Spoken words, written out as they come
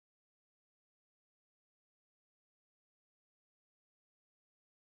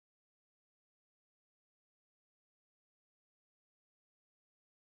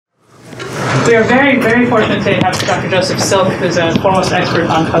We are very, very fortunate today to have Dr. Joseph Silk, who's a foremost expert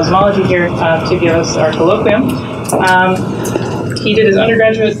on cosmology here, to give us our colloquium. He did his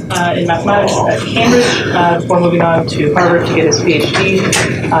undergraduate in mathematics at Cambridge before moving on to Harvard to get his PhD.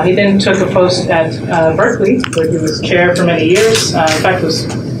 He then took a post at Berkeley, where he was chair for many years. In fact, it was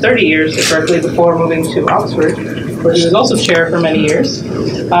 30 years at Berkeley before moving to Oxford, where he was also chair for many years.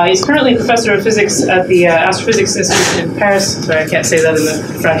 He's currently professor of physics at the Astrophysics Institute in Paris. Sorry, I can't say that in the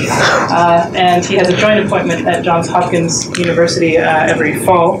French. And he has a joint appointment at Johns Hopkins University every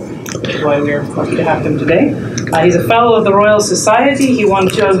fall, which is why we're lucky to have him today. He's a fellow of the Royal Society. He won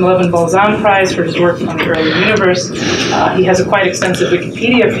the 2011 Bolzan Prize for his work on the early universe. He has a quite extensive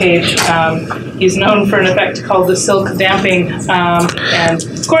Wikipedia page. He's known for an effect called the silk damping. And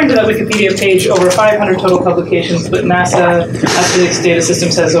according to that Wikipedia page, over 500 total publications, but NASA Physics Data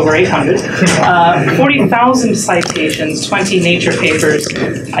System says over 800. 40,000 citations, 20 Nature papers.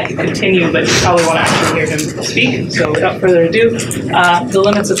 I could continue, but you probably won't actually hear him speak. So without further ado, the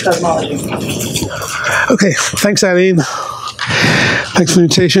limits of cosmology. Okay, thanks, Aline. Thanks for the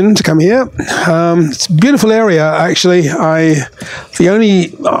invitation to come here. It's a beautiful area, actually. I've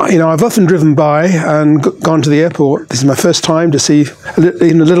often driven by and gone to the airport. This is my first time to see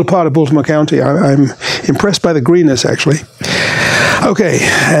even a little part of Baltimore County. I'm impressed by the greenness, actually. Okay,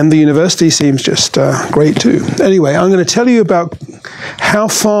 and the university seems just great too. Anyway, I'm going to tell you about how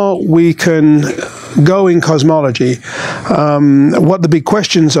far we can go in cosmology, what the big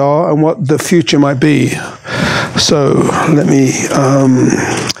questions are, and what the future might be. So let me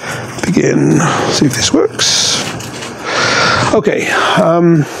begin, see if this works. Okay,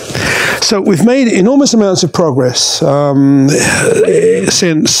 so we've made enormous amounts of progress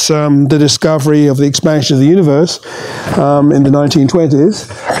since the discovery of the expansion of the universe in the 1920s.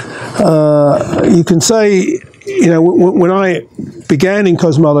 You can say, when I began in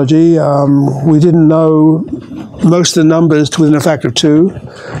cosmology, we didn't know most of the numbers to within a factor of 2.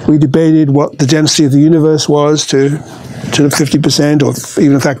 We debated what the density of the universe was to 50% or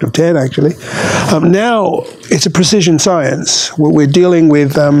even a factor of 10, actually. Now it's a precision science. We're dealing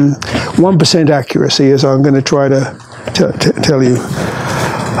with 1% accuracy, as I'm going to try to tell you.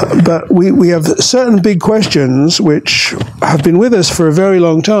 But we have certain big questions which have been with us for a very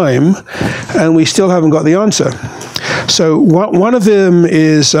long time, and we still haven't got the answer. So one of them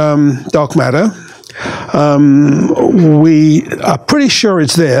is dark matter. We are pretty sure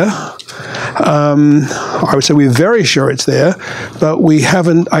it's there. I would say we're very sure it's there, but we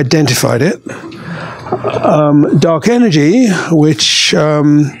haven't identified it. Dark energy, which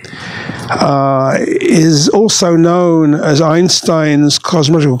is also known as Einstein's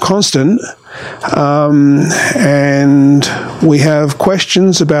cosmological constant, and we have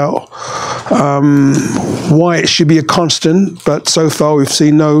questions about why it should be a constant, but so far we've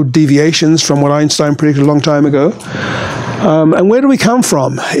seen no deviations from what Einstein predicted a long time ago. And where do we come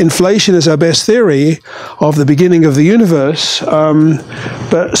from? Inflation is our best theory of the beginning of the universe,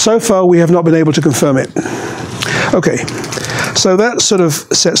 but so far we have not been able to confirm it. Okay, so that sort of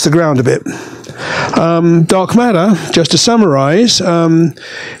sets the ground a bit. Dark matter, just to summarize,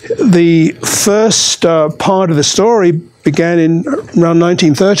 the first part of the story began in around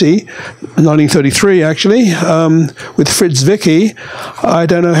 1933 actually, with Fritz Zwicky. I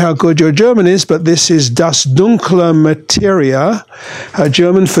don't know how good your German is, but this is Das dunkle Materie,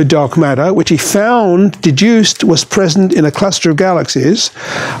 German for dark matter, which he deduced was present in a cluster of galaxies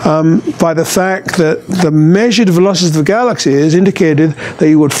by the fact that the measured velocities of galaxies indicated that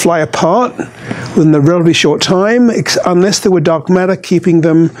you would fly apart within a relatively short time, unless there were dark matter keeping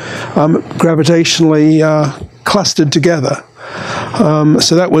them gravitationally clustered together.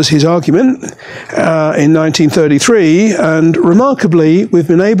 So that was his argument in 1933, and remarkably we've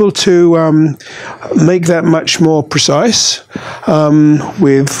been able to make that much more precise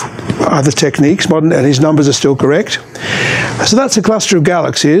with other techniques, and his numbers are still correct. So that's a cluster of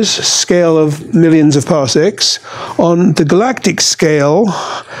galaxies, scale of millions of parsecs. On the galactic scale,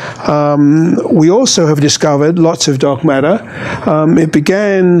 we also have discovered lots of dark matter. It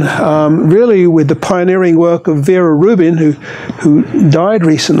began really with the pioneering work of Vera Rubin, who died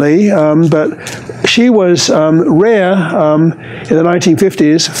recently, but she was rare in the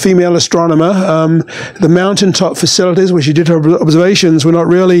 1950s, female astronomer. The mountaintop facilities where she did her observations were not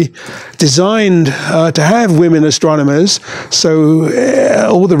really designed to have women astronomers, so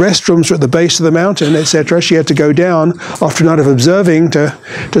all the restrooms were at the base of the mountain, etc. She had to go down after a night of observing to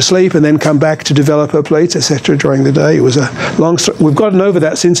sleep and then come back to develop her plates, etc. during the day. It was a long story. We've gotten over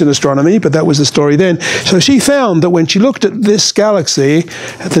that since in astronomy, but that was the story then. So she found that when she looked at this galaxy,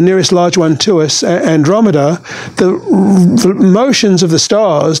 the nearest large one to us, Andromeda, the motions of the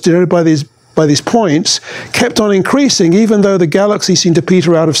stars denoted by these by these points kept on increasing even though the galaxy seemed to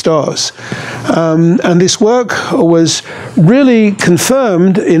peter out of stars. And this work was really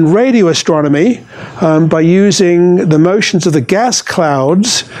confirmed in radio astronomy by using the motions of the gas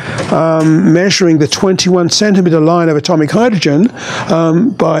clouds, measuring the 21 centimeter line of atomic hydrogen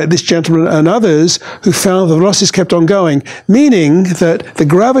by this gentleman and others, who found the velocities kept on going, meaning that the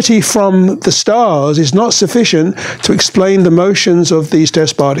gravity from the stars is not sufficient to explain the motions of these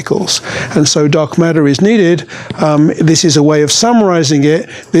test particles. And so dark matter is needed. This is a way of summarizing it.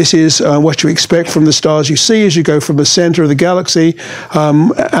 This is what you expect from the stars you see as you go from the center of the galaxy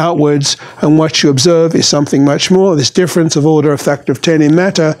outwards, and what you observe is something much more. This difference of order, a factor of 10 in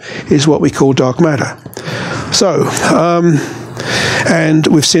matter, is what we call dark matter. So, and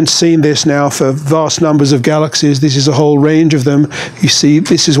we've since seen this now for vast numbers of galaxies. This is a whole range of them. You see,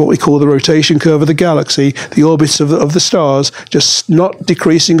 this is what we call the rotation curve of the galaxy, the orbits of the stars, just not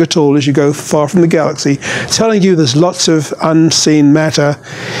decreasing at all as you go far from the galaxy, telling you there's lots of unseen matter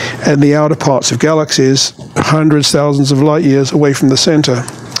in the outer parts of galaxies, hundreds, thousands of light years away from the center.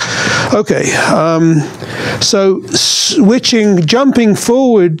 Okay, so jumping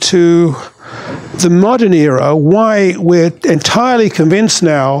forward to the modern era, why we're entirely convinced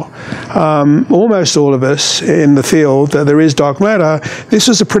now, almost all of us in the field, that there is dark matter. This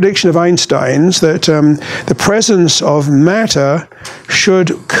was a prediction of Einstein's, that the presence of matter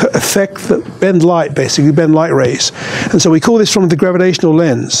should affect bend light, basically bend light rays. And so we call this from the gravitational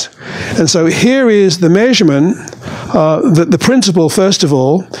lens. And so here is the measurement, the principle, first of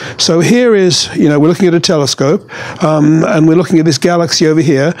all. So here is, we're looking at a telescope, and we're looking at this galaxy over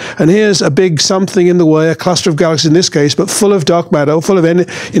here, and here's a big something in the way, a cluster of galaxies in this case, but full of dark matter, full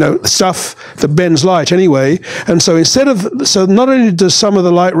of stuff that bends light anyway. And so so not only does some of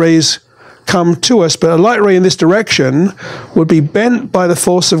the light rays come to us, but a light ray in this direction would be bent by the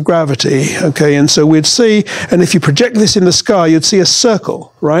force of gravity, okay? And so we'd see, and if you project this in the sky, you'd see a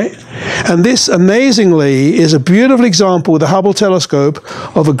circle, right? And this, amazingly, is a beautiful example with the Hubble telescope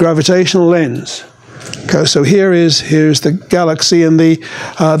of a gravitational lens. Okay, so here's the galaxy, and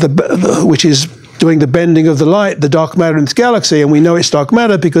which is doing the bending of the light, the dark matter in this galaxy, and we know it's dark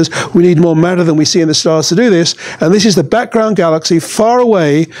matter because we need more matter than we see in the stars to do this. And this is the background galaxy far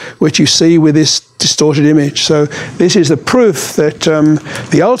away, which you see with this distorted image. So this is the proof that,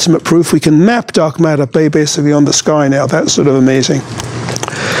 the ultimate proof, we can map dark matter basically on the sky now. That's sort of amazing.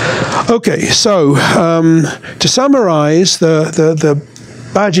 Okay, so to summarize the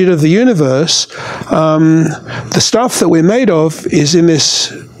budget of the universe, the stuff that we're made of is in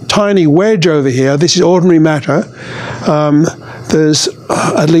this tiny wedge over here. This is ordinary matter. There's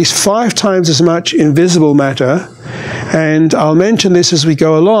at least 5 times as much invisible matter. And I'll mention this as we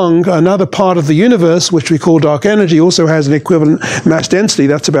go along. Another part of the universe, which we call dark energy, also has an equivalent mass density.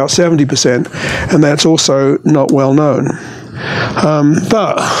 That's about 70%. And that's also not well known.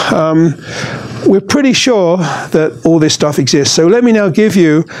 We're pretty sure that all this stuff exists. So let me now give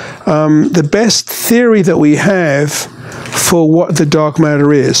you the best theory that we have for what the dark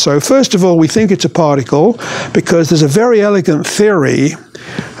matter is. So first of all, we think it's a particle because there's a very elegant theory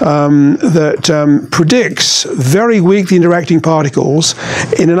that predicts very weakly interacting particles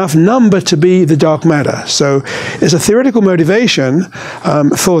in enough number to be the dark matter. So there's a theoretical motivation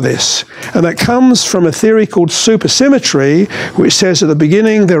for this, and that comes from a theory called supersymmetry, which says at the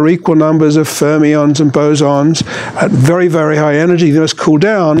beginning there are equal numbers of fermions and bosons at very, very high energy. They must cool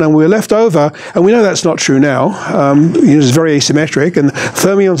down, and we're left over, and we know that's not true now. It's very asymmetric, and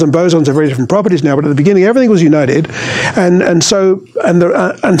fermions and bosons have very different properties now, but at the beginning everything was united, and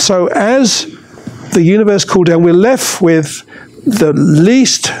so as the universe cooled down, we're left with the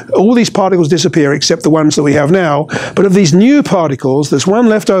least, all these particles disappear except the ones that we have now, but of these new particles, there's one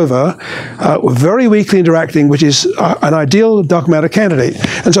left over, very weakly interacting, which is an ideal dark matter candidate.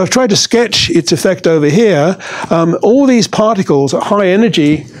 And so I've tried to sketch its effect over here. All these particles at high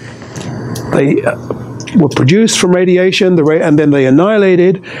energy, they were produced from radiation, and then they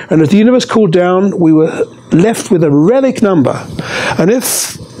annihilated, and as the universe cooled down, we were left with a relic number. And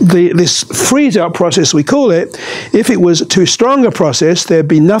if this freeze-out process, we call it, if it was too strong a process, there'd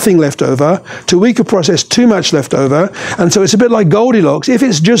be nothing left over. Too weak a process, too much left over. And so it's a bit like Goldilocks. If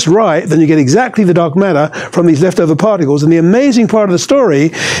it's just right, then you get exactly the dark matter from these leftover particles. And the amazing part of the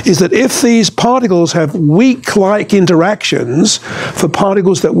story is that if these particles have weak-like interactions for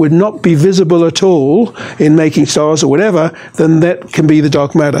particles that would not be visible at all in making stars or whatever, then that can be the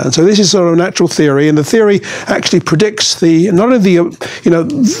dark matter. And so this is sort of a natural theory, and the theory actually predicts not only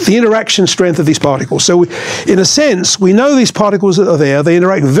the interaction strength of these particles. So in a sense, we know these particles are there. They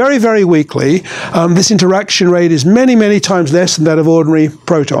interact very, very weakly. This interaction rate is many, many times less than that of ordinary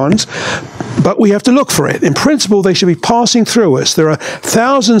protons. but we have to look for it. In principle, they should be passing through us. There are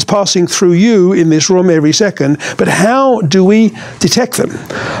thousands passing through you in this room every second, but how do we detect them?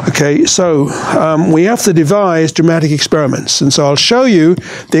 Okay, so we have to devise dramatic experiments. And so I'll show you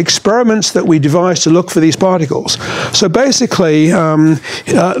the experiments that we devised to look for these particles. So basically,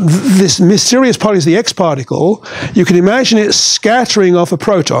 this mysterious particle is the X particle. You can imagine it scattering off a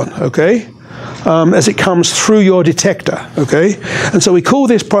proton, okay? As it comes through your detector, okay? And so we call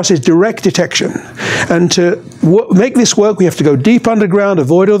this process direct detection. And to make this work, we have to go deep underground,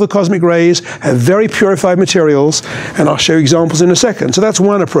 avoid all the cosmic rays, have very purified materials, and I'll show you examples in a second. So that's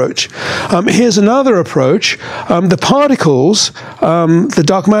one approach. Here's another approach. The particles, the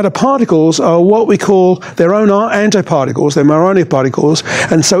dark matter particles, are what we call their own antiparticles, they're Moroni particles,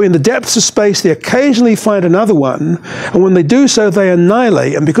 and so in the depths of space, they occasionally find another one, and when they do so, they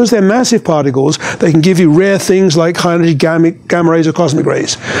annihilate, and because they're massive particles, they can give you rare things like high-energy gamma rays or cosmic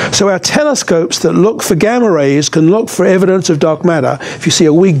rays. So our telescopes that look for gamma rays can look for evidence of dark matter. If you see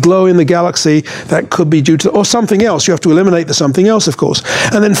a weak glow in the galaxy, that could be due to, or something else. You have to eliminate the something else, of course.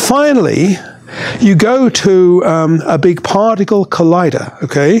 And then finally, you go to a big particle collider,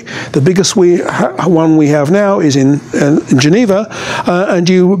 okay? The biggest one we have now is in Geneva, and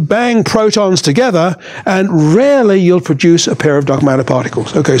you bang protons together, and rarely you'll produce a pair of dark matter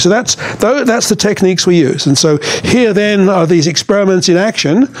particles. Okay, so that's the techniques we use. And so here then are these experiments in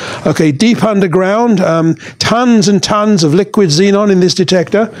action. Okay, deep underground, tons and tons of liquid xenon in this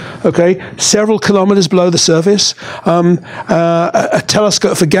detector, okay, several kilometers below the surface, a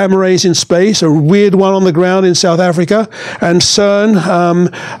telescope for gamma rays in space, a weird one on the ground in South Africa, and CERN,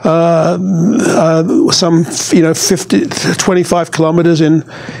 some 25 kilometers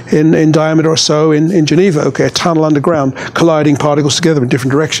in diameter or so in Geneva. Okay, a tunnel underground, colliding particles together in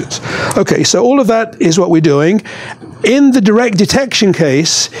different directions. Okay, so all of that is what we're doing. In the direct detection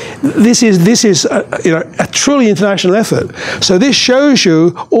case, this is a truly international effort. So this shows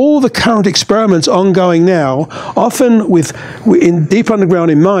you all the current experiments ongoing now, often in deep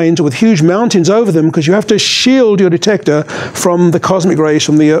underground in mines with huge mountains over them, because you have to shield your detector from the cosmic rays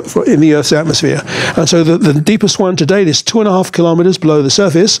in the Earth's atmosphere. And so the deepest one to date is 2.5 kilometers below the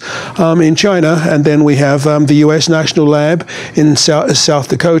surface in China, and then we have the U.S. National Lab in South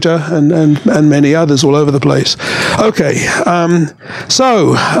Dakota and many others all over the place. Okay,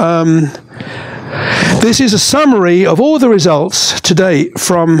 this is a summary of all the results to date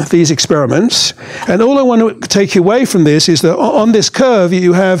from these experiments, and all I want to take you away from this is that on this curve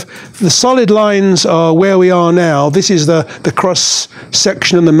you have the solid lines are where we are now. This is the cross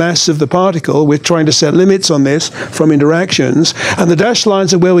section and the mass of the particle. We're trying to set limits on this from interactions, and the dashed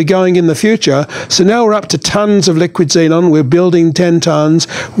lines are where we're going in the future. So now we're up to tons of liquid xenon. We're building 10 tons.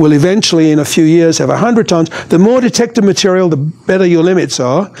 We'll eventually in a few years have 100 tons. The more detector material, the better your limits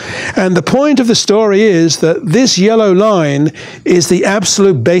are. And the point of the story is that this yellow line is the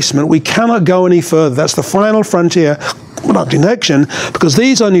absolute basement. We cannot go any further. That's the final frontier of detection, because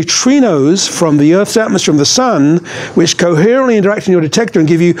these are neutrinos from the Earth's atmosphere, from the sun, which coherently interact in your detector and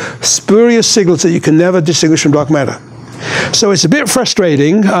give you spurious signals that you can never distinguish from dark matter. So it's a bit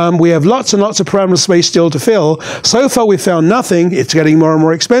frustrating. We have lots and lots of parameter space still to fill. So far we've found nothing. It's getting more and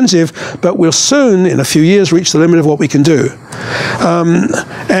more expensive, but we'll soon, in a few years, reach the limit of what we can do.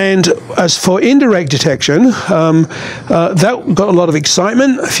 And as for indirect detection, that got a lot of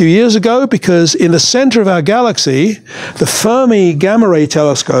excitement a few years ago, because in the center of our galaxy, the Fermi Gamma Ray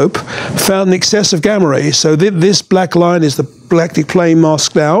Telescope found an excess of gamma rays. So this black line is the galactic plane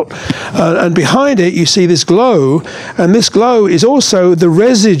masked out, and behind it you see this glow, and this glow is also the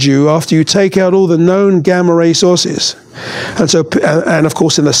residue after you take out all the known gamma ray sources. And so, and of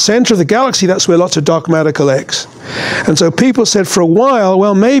course in the center of the galaxy, that's where lots of dark matter collects. And so people said for a while,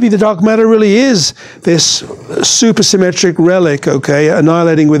 well, maybe the dark matter really is this supersymmetric relic, okay,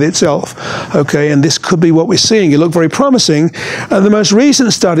 annihilating with itself, okay, and this could be what we're seeing. It looked very promising, and the most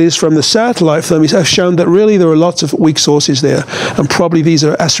recent studies from the satellite Fermis have shown that really there are lots of weak sources there, and probably these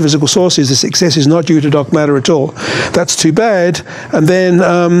are astrophysical sources. This excess is not due to dark matter at all. That's too bad. And then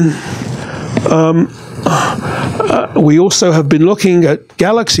we also have been looking at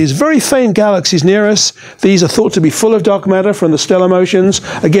galaxies, very faint galaxies near us. These are thought to be full of dark matter from the stellar motions.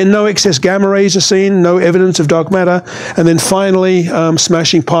 Again, no excess gamma rays are seen, no evidence of dark matter. And then finally,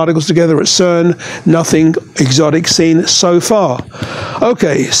 smashing particles together at CERN, nothing exotic seen so far.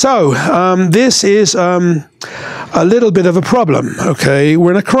 Okay, so this is a little bit of a problem, okay?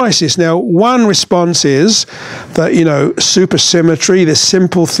 We're in a crisis. Now, one response is that, supersymmetry, this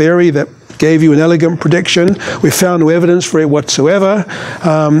simple theory that gave you an elegant prediction. We found no evidence for it whatsoever.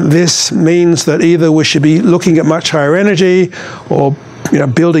 This means that either we should be looking at much higher energy or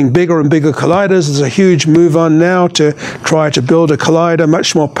building bigger and bigger colliders. There's a huge move on now to try to build a collider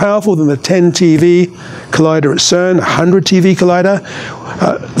much more powerful than the 10 TeV collider at CERN, 100 TeV collider.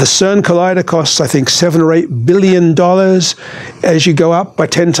 The CERN collider costs, I think, $7 or $8 billion. As you go up by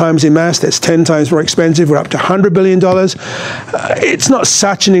 10 times in mass, that's 10 times more expensive. We're up to $100 billion. It's not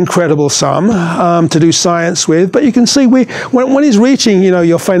such an incredible sum to do science with, but you can see when he's reaching,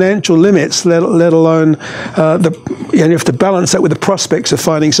 your financial limits, let alone you have to balance that with the prospects of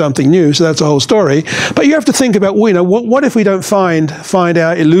finding something new. So that's a whole story. But you have to think about, what if we don't find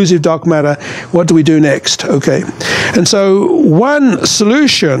our elusive dark matter? What do we do next? Okay, and so one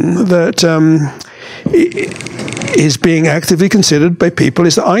solution that is being actively considered by people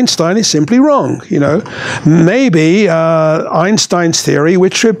is that Einstein is simply wrong. Maybe Einstein's theory,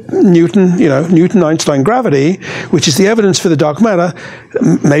 which Newton-Einstein gravity, which is the evidence for the dark matter,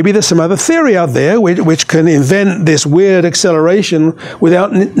 maybe there's some other theory out there which can invent this weird acceleration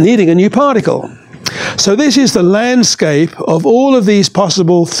without needing a new particle. So this is the landscape of all of these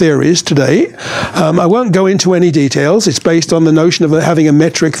possible theories today. I won't go into any details. It's based on the notion of having a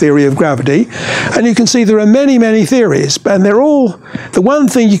metric theory of gravity. And you can see there are many, many theories. And they're all, the one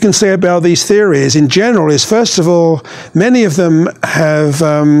thing you can say about these theories in general is, first of all, many of them have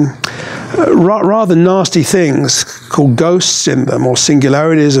rather nasty things called ghosts in them, or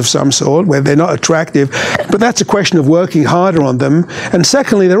singularities of some sort, where they're not attractive. But that's a question of working harder on them. And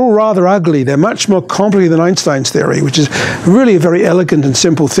secondly, they're all rather ugly. They're much more complicated than Einstein's theory, which is really a very elegant and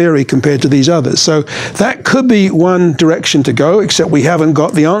simple theory compared to these others. So that could be one direction to go, except we haven't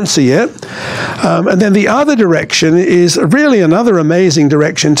got the answer yet. And then the other direction is really another amazing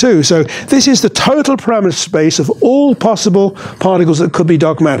direction too. So this is the total parameter space of all possible particles that could be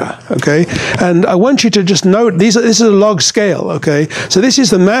dark matter, okay? And I want you to just note, this is a log scale, okay? So this is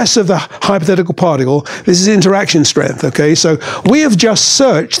the mass of the hypothetical particle. This is interaction strength, okay? So we have just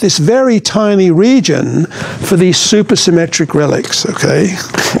searched this very tiny region for these supersymmetric relics, okay?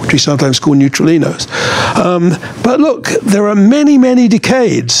 Which we sometimes call neutralinos. But look, there are many, many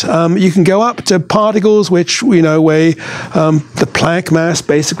decades. You can go up to particles which weigh the Planck mass,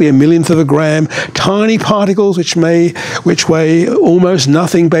 basically a millionth of a gram. Tiny particles which weigh almost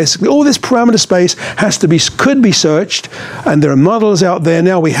nothing, basically. All this parameter space could be searched, and there are models out there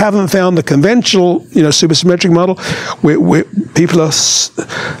now. We haven't found the conventional, supersymmetric model.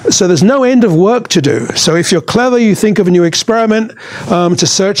 So there's no end of work to do. So if you're clever, you think of a new experiment to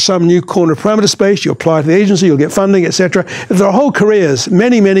search some new corner parameter space. You apply to the agency, you'll get funding, etc. There are whole careers,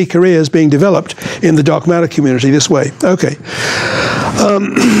 many, many careers being developed in the dark matter community this way. Okay.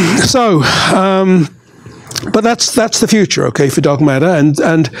 But that's the future, okay, for dark matter, and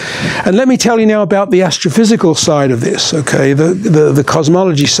let me tell you now about the astrophysical side of this, okay, the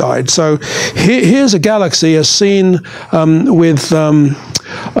cosmology side. So here's a galaxy as seen with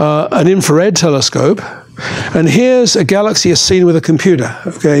an infrared telescope. And here's a galaxy as seen with a computer.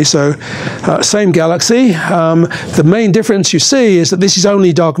 Okay, so same galaxy. The main difference you see is that this is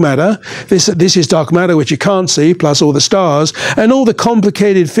only dark matter. This is dark matter which you can't see, plus all the stars and all the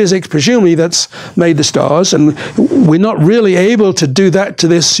complicated physics, presumably, that's made the stars. And we're not really able to do that to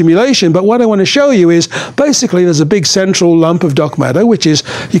this simulation. But what I want to show you is basically there's a big central lump of dark matter, which is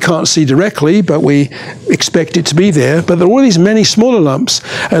you can't see directly, but we expect it to be there. But there are all these many smaller lumps,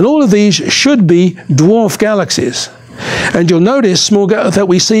 and all of these should be dwarf galaxies. And you'll notice that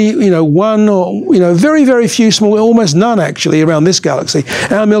we see, one or, very, very few small, almost none actually around this galaxy.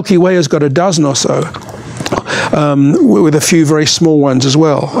 Our Milky Way has got a dozen or so, with a few very small ones as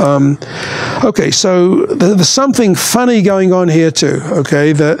well. Okay, so there's something funny going on here too,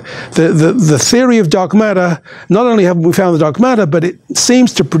 okay? The theory of dark matter, not only have we found the dark matter, but it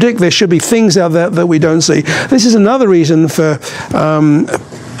seems to predict there should be things out there that we don't see. This is another reason for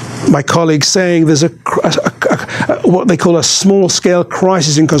my colleagues saying there's what they call a small-scale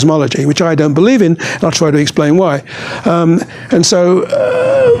crisis in cosmology, which I don't believe in, and I'll try to explain why. And so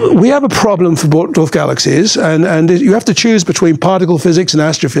we have a problem for dwarf galaxies, and you have to choose between particle physics and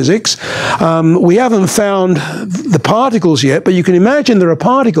astrophysics. We haven't found the particles yet, but you can imagine there are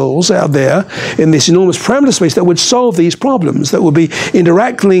particles out there in this enormous parameter space that would solve these problems, that would be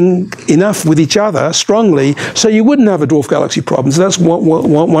interacting enough with each other strongly so you wouldn't have a dwarf galaxy problem. So that's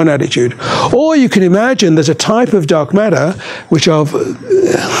one attitude. Or you can imagine there's a type of dark matter which I've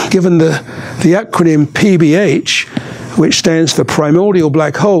given the acronym PBH, which stands for primordial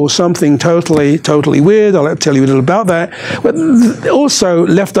black hole, something totally weird. I'll tell you a little about that. But also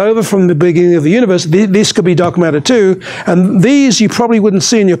left over from the beginning of the universe, this could be dark matter too. And these you probably wouldn't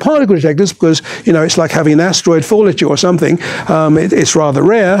see in your particle detectors because, it's like having an asteroid fall at you or something. It's rather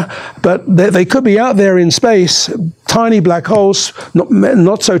rare, but they could be out there in space tiny black holes,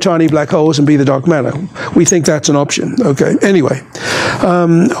 not so tiny black holes, and be the dark matter. We think that's an option. Okay. Anyway,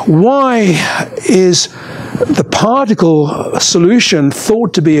 why is the particle solution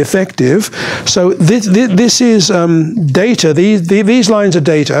thought to be effective? So this is data. These lines are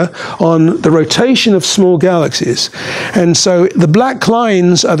data on the rotation of small galaxies, and so the black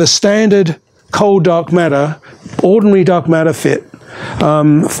lines are the standard cold dark matter, ordinary dark matter fit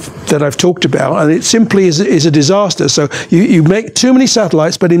that I've talked about, and it simply is a disaster. So you make too many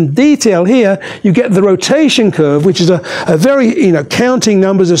satellites, but in detail here you get the rotation curve, which is a very, counting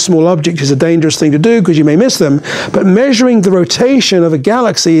numbers of small objects is a dangerous thing to do because you may miss them, but measuring the rotation of a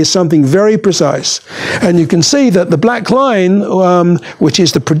galaxy is something very precise. And you can see that the black line, which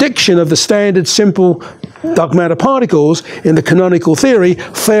is the prediction of the standard simple dark matter particles in the canonical theory,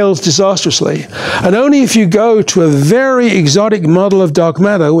 fails disastrously. And only if you go to a very exotic model of dark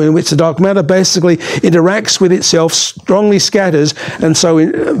matter, in which the dark matter basically interacts with itself, strongly scatters, and so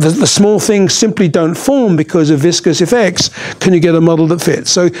the small things simply don't form because of viscous effects, can you get a model that fits.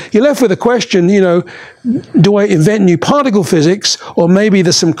 So you're left with a question, do I invent new particle physics, or maybe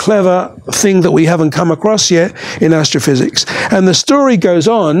there's some clever thing that we haven't come across yet in astrophysics? And the story goes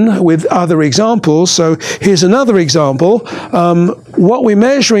on with other examples. So here's another example. What we're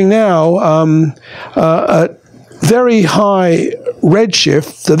measuring now at very high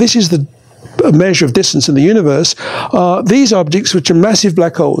redshift, so this is the measure of distance in the universe, these objects which are massive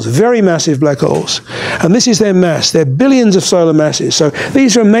black holes, very massive black holes. And this is their mass. They're billions of solar masses. So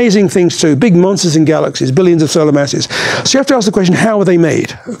these are amazing things too, big monsters in galaxies, billions of solar masses. So you have to ask the question, how are they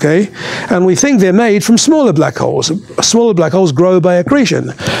made? Okay? And we think they're made from smaller black holes. Smaller black holes grow by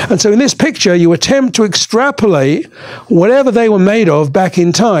accretion. And so in this picture, you attempt to extrapolate whatever they were made of back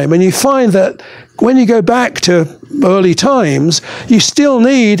in time. And you find that when you go back to early times, you still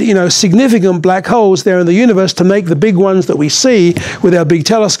need, significant black holes there in the universe to make the big ones that we see with our big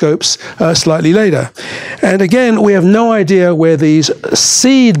telescopes slightly later. And again, we have no idea where these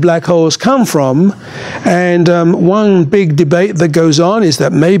seed black holes come from. And one big debate that goes on is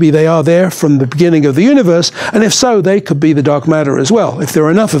that maybe they are there from the beginning of the universe, and if so, they could be the dark matter as well, if there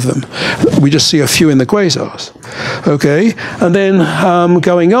are enough of them. We just see a few in the quasars. Okay, and then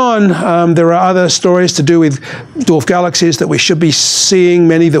going on, there are other stories to do with dwarf galaxies that we should be seeing,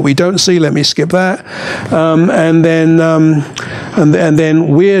 many that we don't see. Let me skip that. And then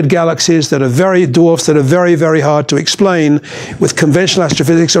weird galaxies that are dwarfs that are very, very hard to explain with conventional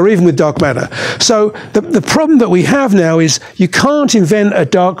astrophysics or even with dark matter. So the problem that we have now is you can't invent a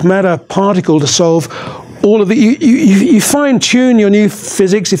dark matter particle to solve all of the, you fine-tune your new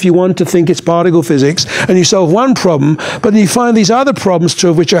physics if you want to think it's particle physics, and you solve one problem, but then you find these other problems, two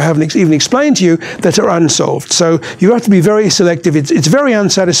of which I haven't even explained to you, that are unsolved. So you have to be very selective. It's a very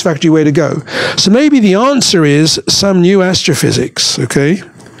unsatisfactory way to go. So maybe the answer is some new astrophysics, okay?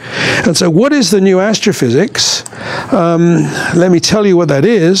 And so what is the new astrophysics? Let me tell you what that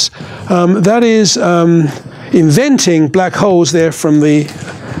is. That is inventing black holes there from the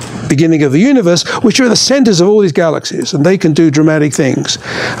beginning of the universe, which are the centers of all these galaxies, and they can do dramatic things.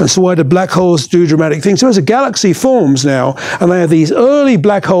 And so why do black holes do dramatic things? So as a galaxy forms now, and they have these early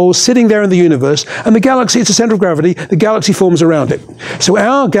black holes sitting there in the universe, and the galaxy, it's a center of gravity, the galaxy forms around it. So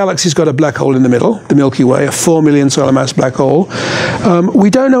our galaxy's got a black hole in the middle, the Milky Way, a 4 million solar mass black hole. We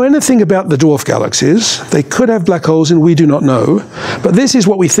don't know anything about the dwarf galaxies. They could have black holes, and we do not know. But this is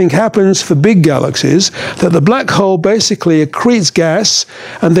what we think happens for big galaxies, that the black hole basically accretes gas,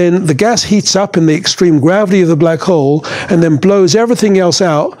 and then the gas heats up in the extreme gravity of the black hole and then blows everything else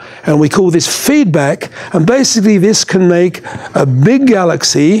out, and we call this feedback. And basically this can make a big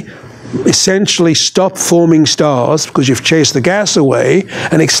galaxy essentially stop forming stars because you've chased the gas away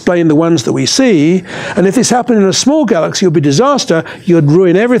and explained the ones that we see. And if this happened in a small galaxy, it would be disaster. You'd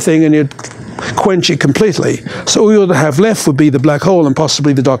ruin everything and you'd quench it completely. So all you'd have left would be the black hole and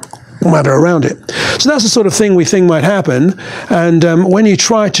possibly the dark matter around it. So that's the sort of thing we think might happen. And when you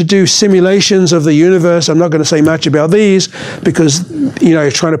try to do simulations of the universe, I'm not going to say much about these because, you're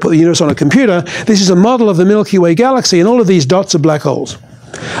trying to put the universe on a computer. This is a model of the Milky Way galaxy, and all of these dots are black holes.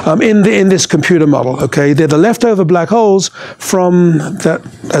 In this computer model, okay? They're the leftover black holes from that,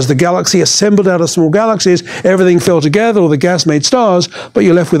 as the galaxy assembled out of small galaxies, everything fell together, or the gas made stars, but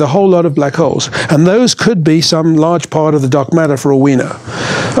you're left with a whole lot of black holes. And those could be some large part of the dark matter for all we know.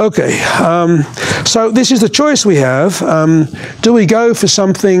 Okay, so this is the choice we have. Do we go for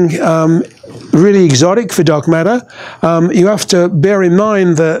something really exotic for dark matter? You have to bear in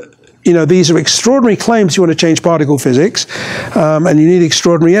mind that you know, these are extraordinary claims. You want to change particle physics, and you need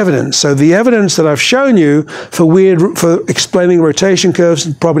extraordinary evidence. So the evidence that I've shown you for explaining rotation curves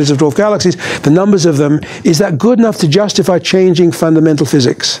and properties of dwarf galaxies, the numbers of them, is that good enough to justify changing fundamental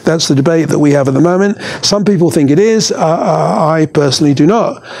physics? That's the debate that we have at the moment. Some people think it is. I personally do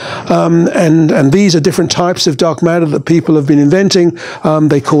not. And these are different types of dark matter that people have been inventing.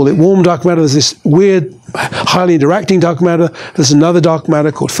 They call it warm dark matter. There's this weird, highly interacting dark matter. There's another dark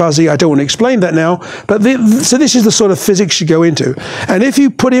matter called fuzzy. I don't want to explain that now. But so this is the sort of physics you go into. And if you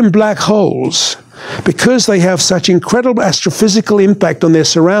put in black holes, because they have such incredible astrophysical impact on their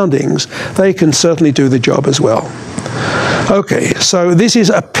surroundings, they can certainly do the job as well. Okay, so this is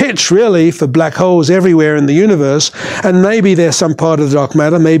a pitch really for black holes everywhere in the universe, and maybe there's some part of the dark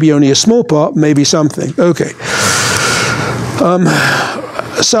matter, maybe only a small part, maybe something. Okay.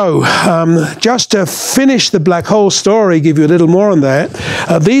 Just to finish the black hole story, give you a little more on that,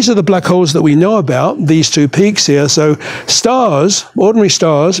 these are the black holes that we know about, these two peaks here. So stars, ordinary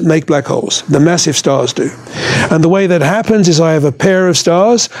stars, make black holes. The massive stars do. And the way that happens is I have a pair of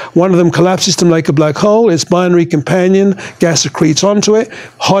stars. One of them collapses to make a black hole. Its binary companion gas accretes onto it.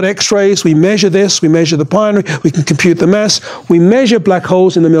 Hot X-rays, we measure this, we measure the binary, we can compute the mass. We measure black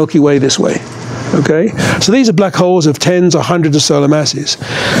holes in the Milky Way this way. Okay, so these are black holes of tens or hundreds of solar masses.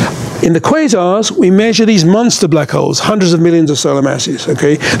 In the quasars, we measure these monster black holes, hundreds of millions of solar masses.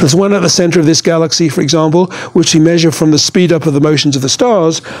 Okay, there's one at the center of this galaxy, for example, which we measure from the speed up of the motions of the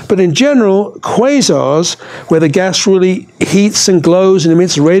stars. But in general, quasars, where the gas really heats and glows and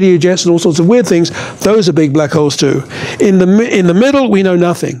emits radio jets and all sorts of weird things, those are big black holes too. In the middle, we know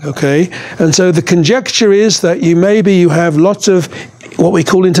nothing. Okay, and so the conjecture is that you have lots of what we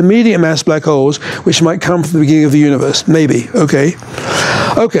call intermediate mass black holes, which might come from the beginning of the universe, maybe. Okay,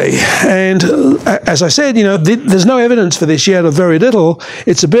 and as I said, you know, there's no evidence for this yet, or very little.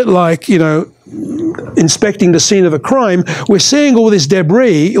 It's a bit like, you know, inspecting the scene of a crime. We're seeing all this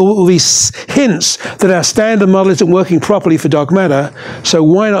debris, all these hints that our standard model isn't working properly for dark matter. So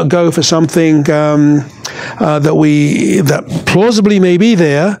why not go for something that plausibly may be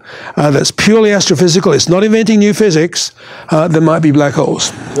there, that's purely astrophysical? It's not inventing new physics. There might be black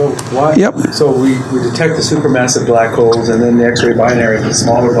holes. So why? Yep. So we detect the supermassive black holes, and then the X-ray binary, the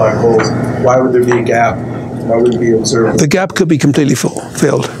smaller black holes. Why would there be a gap? Why would we observe? The gap could be completely filled.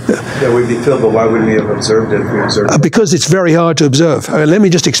 Yeah, would be filled, but why wouldn't we have observed it if we observed it? Because it's very hard to observe. Let me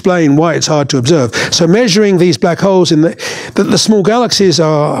just explain why it's hard to observe. So measuring these black holes in the small galaxies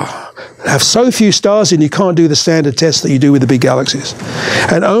have so few stars in, you can't do the standard tests that you do with the big galaxies.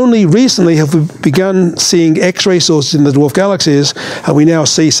 And only recently have we begun seeing X-ray sources in the dwarf galaxies, and we now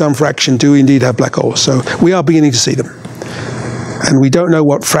see some fraction do indeed have black holes. So we are beginning to see them. And we don't know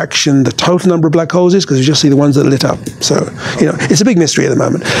what fraction the total number of black holes is, because we just see the ones that are lit up. So, you know, it's a big mystery at the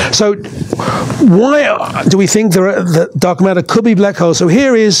moment. So why do we think that dark matter could be black holes? So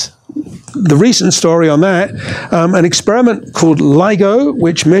here is the recent story on that. An experiment called LIGO,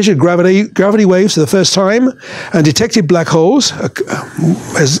 which measured gravity waves for the first time and detected black holes,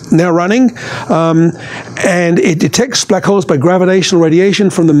 is now running. And it detects black holes by gravitational radiation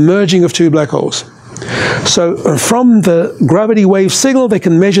from the merging of two black holes. So from the gravity wave signal, they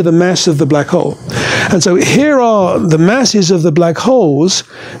can measure the mass of the black hole. And so here are the masses of the black holes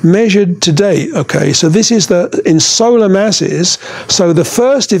measured to date. Okay, so this is in solar masses. So the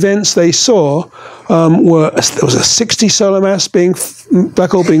first events they saw there was a 60 solar mass black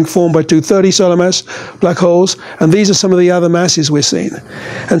hole being formed by two 30 solar mass black holes. And these are some of the other masses we're seeing.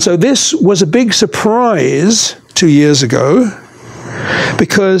 And so this was a big surprise 2 years ago,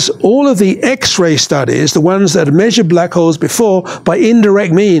 because all of the X-ray studies, the ones that had measured black holes before by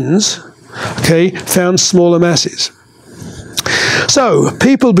indirect means, okay, found smaller masses. So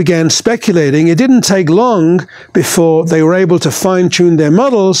people began speculating. It didn't take long before they were able to fine-tune their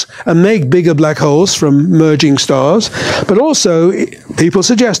models and make bigger black holes from merging stars. But also, people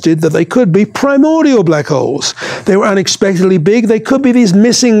suggested that they could be primordial black holes. They were unexpectedly big. They could be this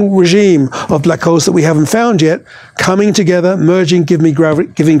missing regime of black holes that we haven't found yet, coming together, merging, giving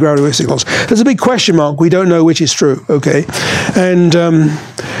gravity wave signals. There's a big question mark. We don't know which is true, okay?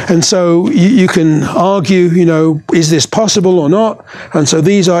 And so you can argue, you know, is this possible or not? And so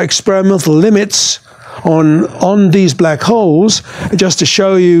these are experimental limits on these black holes, just to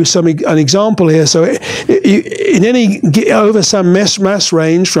show you an example here. So over some mass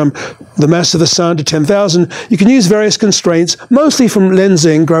range from the mass of the sun to 10,000, you can use various constraints, mostly from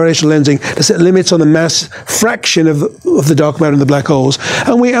lensing, gravitational lensing, to set limits on the mass fraction of the dark matter and the black holes.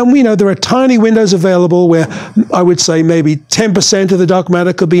 And we know there are tiny windows available where I would say maybe 10% of the dark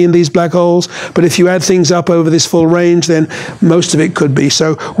matter could be in these black holes, but if you add things up over this full range, then most of it could be.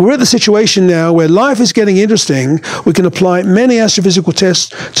 So we're at the situation now where life is getting interesting. We can apply many astrophysical tests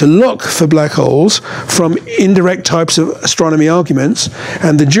to look for black holes from indirect types of astronomy arguments,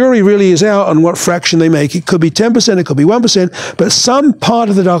 and the jury really is out on what fraction they make. It could be 10%, it could be 1%, but some part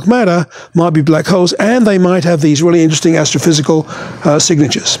of the dark matter might be black holes, and they might have these really interesting astrophysical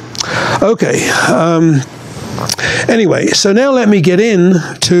signatures. Okay. Anyway, so now let me get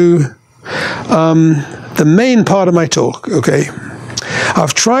into the main part of my talk, okay?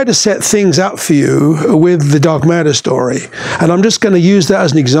 I've tried to set things up for you with the dark matter story, and I'm just going to use that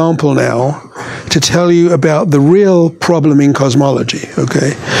as an example now to tell you about the real problem in cosmology,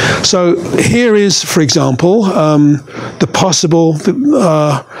 okay? So here is, for example, the possible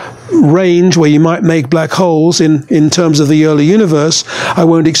range where you might make black holes in terms of the early universe. I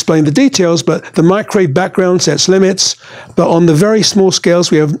won't explain the details, but the microwave background sets limits, but on the very small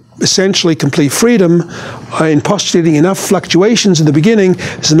scales we have essentially complete freedom in postulating enough fluctuations in the beginning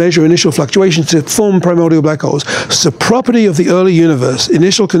to measure initial fluctuations to form primordial black holes. It's a property of the early universe,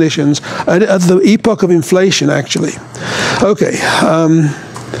 initial conditions, at the epoch of inflation, actually. Okay,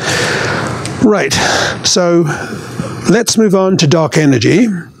 right, so let's move on to dark energy.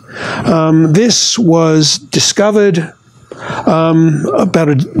 This was discovered about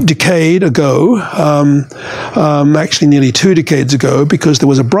a decade ago, actually nearly 2 decades ago, because there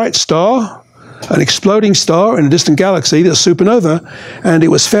was a bright star, an exploding star in a distant galaxy, that's supernova, and it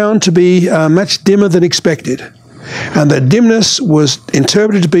was found to be much dimmer than expected. And that dimness was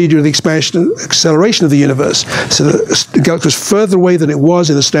interpreted to be due to the expansion, acceleration of the universe. So the galaxy was further away than it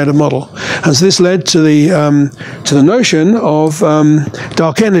was in the standard model. And so this led to the notion of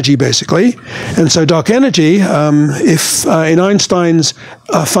dark energy, basically. And so dark energy, if in Einstein's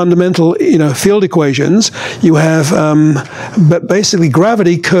fundamental field equations, you have but basically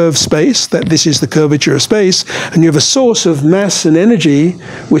gravity curves space, that this is the curvature of space, and you have a source of mass and energy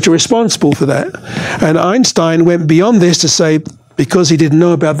which are responsible for that. And Einstein went beyond this to say, because he didn't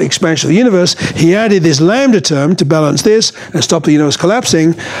know about the expansion of the universe, he added this lambda term to balance this and stop the universe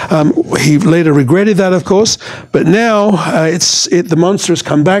collapsing. He later regretted that, of course, but now the monster has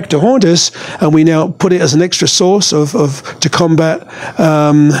come back to haunt us, and we now put it as an extra source to combat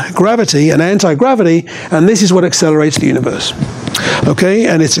gravity and anti-gravity, and this is what accelerates the universe. Okay,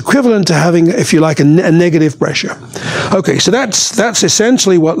 and it's equivalent to having, if you like, a negative pressure. Okay, so that's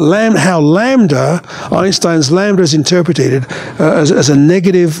essentially how lambda, Einstein's lambda, is interpreted as a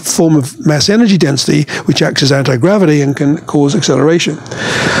negative form of mass energy density, which acts as anti-gravity and can cause acceleration.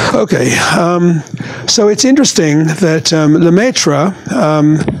 Okay, so it's interesting that Lemaitre,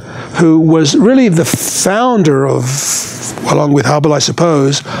 who was really the founder of, along with Hubble, I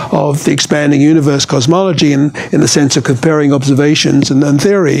suppose, of the expanding universe cosmology in the sense of comparing observations and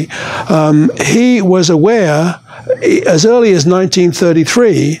theory, he was aware as early as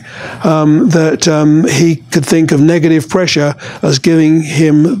 1933 that he could think of negative pressure as giving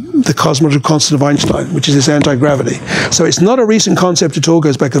him the cosmological constant of Einstein, which is this anti-gravity. So it's not a recent concept at all,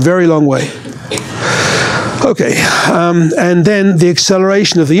 goes back a very long way. Okay, and then the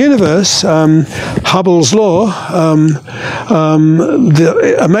acceleration of the universe, Hubble's law,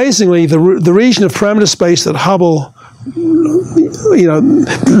 amazingly, the region of parameter space that Hubble,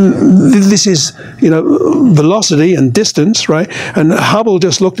 this is, velocity and distance, right? And Hubble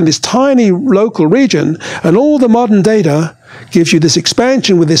just looked in this tiny local region, and all the modern data gives you this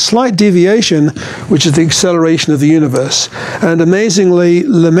expansion with this slight deviation, which is the acceleration of the universe. And amazingly,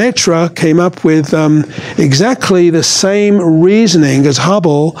 Lemaitre came up with exactly the same reasoning as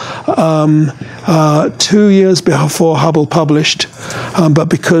Hubble 2 years before Hubble published. But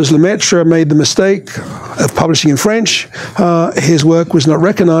because Lemaitre made the mistake of publishing in French, his work was not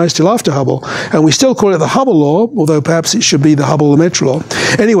recognized till after Hubble. And we still call it the Hubble law, although perhaps it should be the Hubble-Lemaitre law.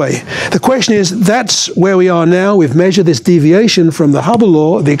 Anyway, the question is, that's where we are now. We've measured this deviation from the Hubble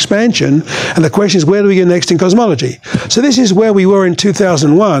law, the expansion, and the question is, where do we go next in cosmology? So this is where we were in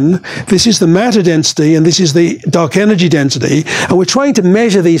 2001. This is the matter density, and this is the dark energy density, and we're trying to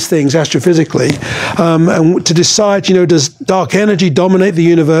measure these things astrophysically, and to decide, does dark energy dominate the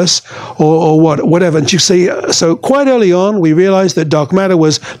universe, or whatever. And you see, so quite early on, we realized that dark matter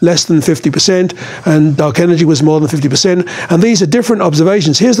was less than 50%, and dark energy was more than 50%, and these are different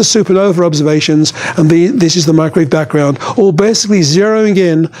observations. Here's the supernova observations, and this is the microwave background. all basically zeroing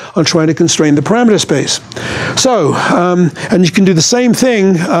in on trying to constrain the parameter space. So, and you can do the same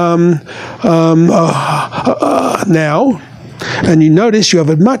thing now. And you notice you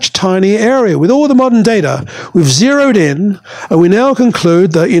have a much tinier area. With all the modern data, we've zeroed in, and we now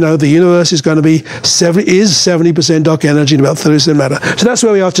conclude that, the universe is going to be 70% dark energy and about 30% matter. So that's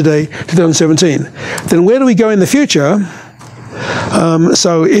where we are today, 2017. Then where do we go in the future?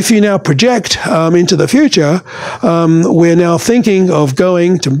 So if you now project into the future, we're now thinking of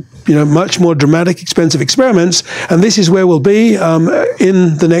going to much more dramatic, expensive experiments, and this is where we'll be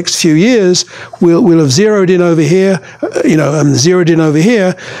in the next few years. We'll have zeroed in over here, zeroed in over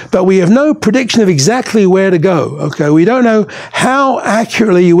here, but we have no prediction of exactly where to go. Okay, we don't know how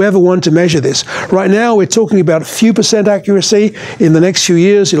accurately you ever want to measure this. Right now, we're talking about a few percent accuracy. In the next few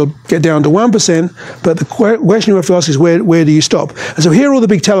years, it'll get down to 1%. But the question you have to ask is where do you stop? And so here are all the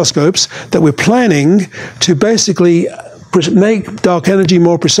big telescopes that we're planning to basically make dark energy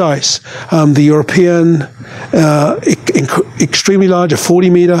more precise. The European extremely large, a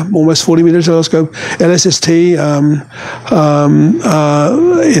 40-meter, almost 40-meter telescope, LSST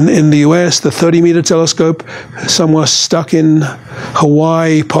in the US, the 30-meter telescope, somewhere stuck in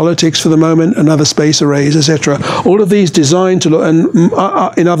Hawaii politics for the moment, and other space arrays, etc. All of these designed to look, and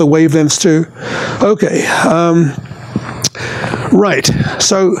in other wavelengths too. Okay. Right.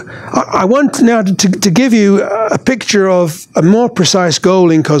 So I want now to give you a picture of a more precise goal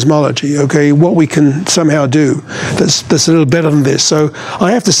in cosmology, okay, what we can somehow do that's a little better than this. So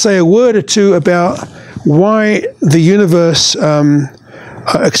I have to say a word or two about why the universe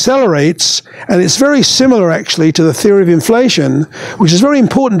accelerates, and it's very similar actually to the theory of inflation, which is very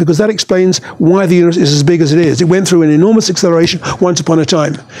important because that explains why the universe is as big as it is. It went through an enormous acceleration once upon a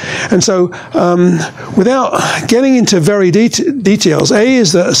time. And so without getting into very details, A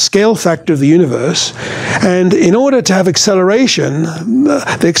is the scale factor of the universe, and in order to have acceleration,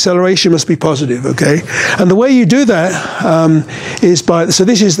 the acceleration must be positive, okay? And the way you do that is by, so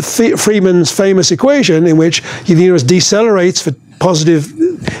this is the Friedman's famous equation in which the universe decelerates for positive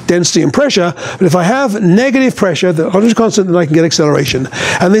density and pressure, but if I have negative pressure, the Hodge constant, then I can get acceleration.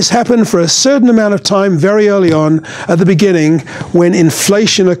 And this happened for a certain amount of time very early on at the beginning when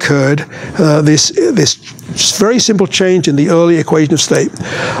inflation occurred, this very simple change in the early equation of state.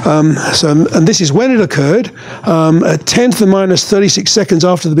 And this is when it occurred, at 10 to the minus 36 seconds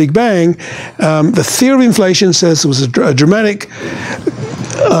after the Big Bang. The theory of inflation says there was a dramatic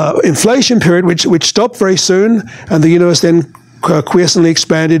inflation period which stopped very soon, and the universe then quiescently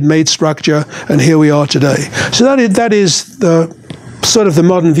expanded, made structure, and here we are today. So that is the sort of the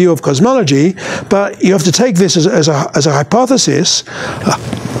modern view of cosmology, but you have to take this as a hypothesis.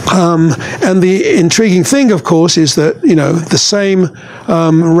 And the intriguing thing, of course, is that the same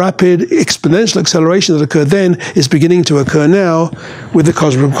rapid exponential acceleration that occurred then is beginning to occur now with the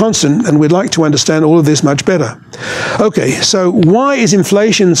Colloquium constant, and we'd like to understand all of this much better. Okay, so why is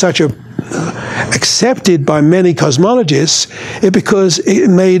inflation such a accepted by many cosmologists? Because it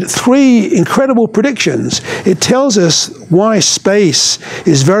made three incredible predictions. It tells us why space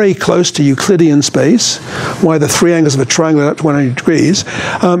is very close to Euclidean space, why the three angles of a triangle are up to 180 degrees.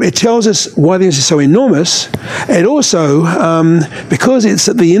 It tells us why the universe is so enormous. It also, because it's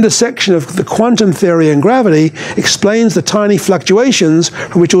at the intersection of the quantum theory and gravity, explains the tiny fluctuations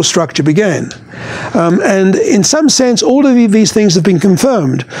from which all structure began. And in some sense, all of these things have been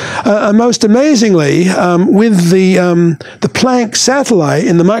confirmed. And most amazingly, with the Planck satellite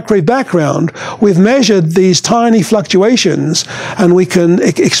in the microwave background, we've measured these tiny fluctuations, and we can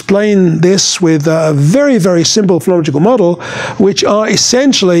explain this with a very, very simple phenomenological model, which are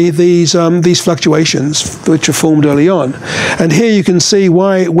essentially these fluctuations which are formed early on. And here you can see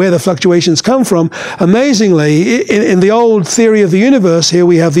where the fluctuations come from. Amazingly, in the old theory of the universe, here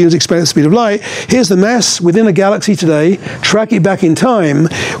we have the universe expanding at the speed of light. Here's the mass within a galaxy today. Track it back in time.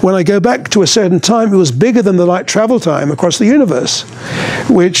 When I go back to a certain time, it was bigger than the light travel time across the universe,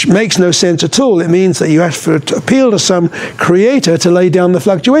 which makes no sense at all. It means that you have to appeal to some creator to lay down the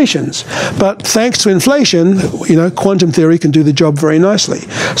fluctuations. But thanks to inflation, quantum theory can do the job very nicely.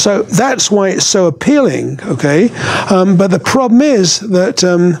 So that's why it's so appealing, okay? But the problem is that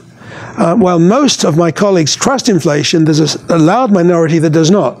while most of my colleagues trust inflation, there's a loud minority that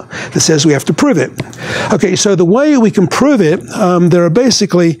does not, that says we have to prove it. Okay, so the way we can prove it, there are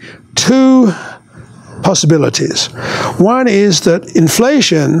basically two possibilities. One is that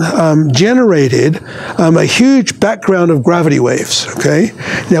inflation generated a huge background of gravity waves. Okay,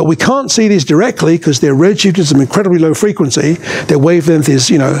 now we can't see these directly because their redshift is an incredibly low frequency. Their wavelength is,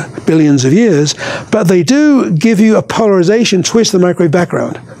 you know, billions of years, but they do give you a polarization twist of the microwave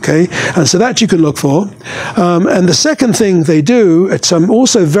background. Okay, and so that you can look for. And the second thing they do at some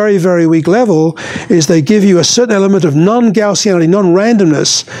also very, very weak level is they give you a certain element of non-Gaussianity,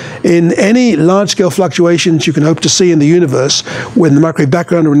 non-randomness in any large-scale fluctuations you can hope to see in the universe when the microwave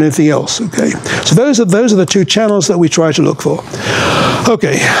background or in anything else. Okay, so those are the two channels that we try to look for.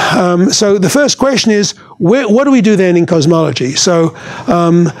 Okay, so the first question is, what do we do then in cosmology? So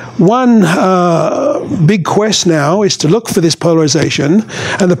one big quest now is to look for this polarization,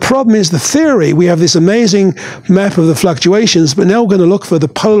 and the problem is the theory. We have this amazing map of the fluctuations, but now we're going to look for the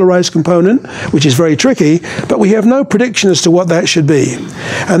polarized component, which is very tricky, but we have no prediction as to what that should be.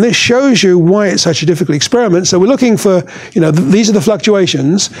 And this shows you why it's such a difficult experiment. So we're looking for, you know, these are the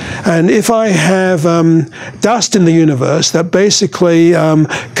fluctuations, and if I have dust in the universe that basically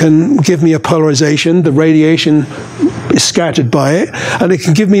can give me a polarization, the radiation is scattered by it, and it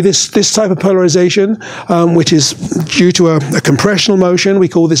can give me this type of polarization, which is due to a compressional motion. We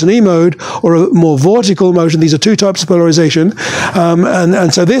call this an E-mode, or a more vortical motion. These are two types of polarization,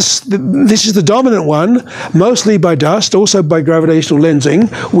 and so this is the dominant one, mostly by dust, also by gravitational lensing.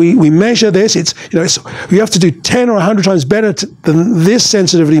 We measure this. It's, you know, you have to do 10 or 100 times better than this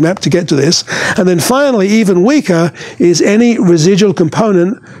sensitivity map to get to this. And then finally, even weaker is any residual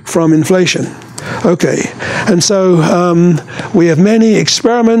component from inflation. Okay, and so we have many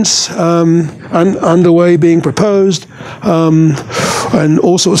experiments underway, being proposed, and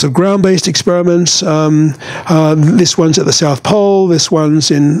all sorts of ground-based experiments. This one's at the South Pole, this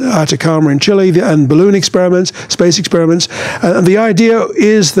one's in Atacama in Chile, and balloon experiments, space experiments. And the idea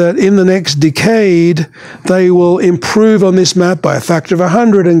is that in the next decade, they will improve on this map by a factor of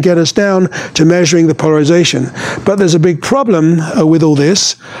 100 and get us down to measuring the polarization. But there's a big problem with all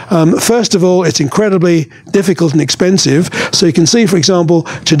this. First of all, it's incredibly difficult and expensive. So you can see, for example,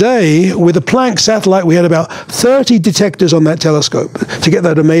 today, with a Planck satellite, we had about 30 detectors on that telescope to get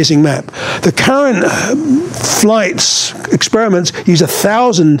that amazing map. The current flights, experiments, use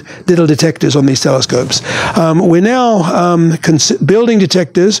 1,000 little detectors on these telescopes. We're now building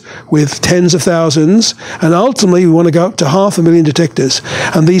detectors with tens of thousands, and ultimately we want to go up to 500,000 detectors.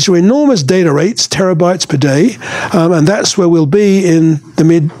 And these are enormous data rates, terabytes per day, and that's where we'll be in the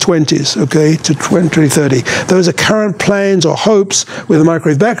mid-20s, okay, to 2030. Those are current plans or hopes with a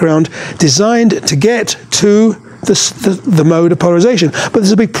microwave background designed to get to the mode of polarization. But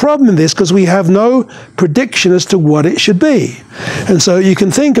there's a big problem in this because we have no prediction as to what it should be. And so you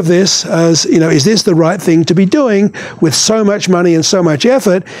can think of this as, you know, is this the right thing to be doing with so much money and so much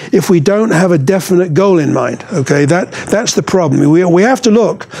effort if we don't have a definite goal in mind? Okay, that's the problem. We have to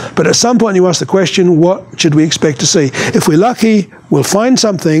look, but at some point you ask the question, what should we expect to see? If we're lucky, we'll find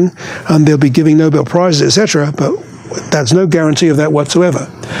something, and they'll be giving Nobel Prizes, etc., but there's no guarantee of that whatsoever.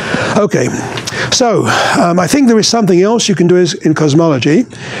 Okay, so I think there is something else you can do in cosmology,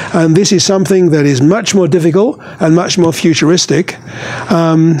 and this is something that is much more difficult and much more futuristic,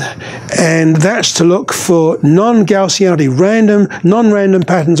 and that's to look for non-Gaussianity, non-random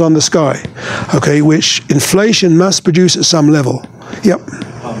patterns on the sky, okay, which inflation must produce at some level. Yep.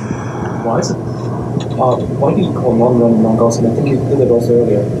 Why is it? Why do you call non-random non-Gaussian? I think you did it also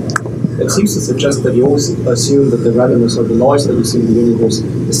earlier. It seems to suggest that you always assume that the randomness or the noise that you see in the universe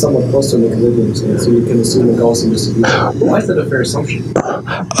is somewhat close to an equilibrium, so you can assume a Gaussian distribution. Why is that a fair assumption?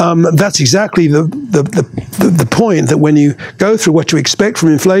 That's exactly the point, that when you go through what you expect from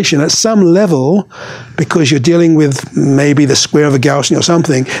inflation, at some level, because you're dealing with maybe the square of a Gaussian or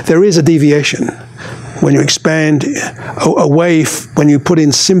something, there is a deviation. When you expand away, when you put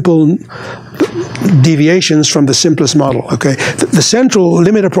in simple deviations from the simplest model, okay? The central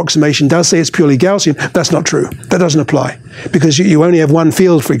limit approximation does say it's purely Gaussian. That's not true. That doesn't apply, because you only have one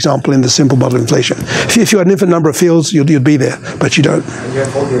field, for example, in the simple model of inflation. If you had an infinite number of fields, you'd be there, but you don't. And you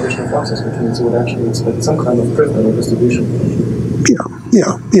have all the additional fluxes, which means you would actually expect some kind of drift or distribution.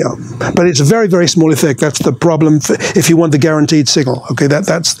 Yeah. But it's a very, very small effect. That's the problem if you want the guaranteed signal. Okay,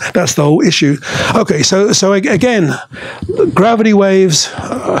 that's the whole issue. Okay, so again, gravity waves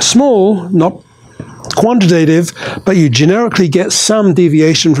are small, not quantitative, but you generically get some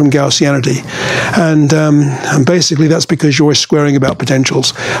deviation from Gaussianity. And basically that's because you're always squaring about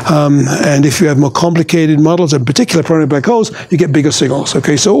potentials. And if you have more complicated models, in particular primary black holes, you get bigger signals.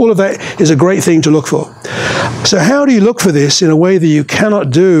 Okay, so all of that is a great thing to look for. So how do you look for this in a way that you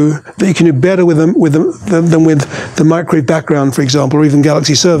cannot do, that you can do better with them than with the microwave background, for example, or even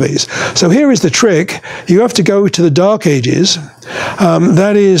galaxy surveys? So here is the trick. You have to go to the dark ages.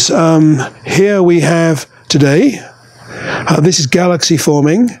 That is, here we have today. This is galaxy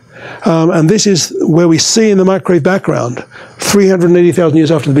forming. And this is where we see in the microwave background, 380,000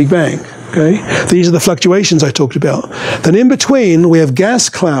 years after the Big Bang. Okay? These are the fluctuations I talked about. Then in between, we have gas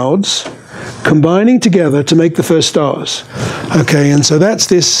clouds combining together to make the first stars. Okay, and so that's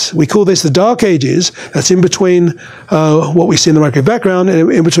this, we call this the dark ages. That's in between what we see in the microwave background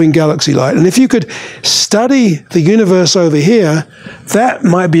and in between galaxy light. And if you could study the universe over here, that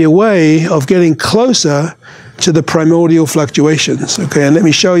might be a way of getting closer to the primordial fluctuations. Okay, and let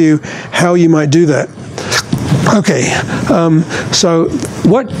me show you how you might do that. Okay, so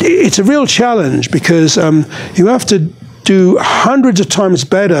it's a real challenge because you have to do hundreds of times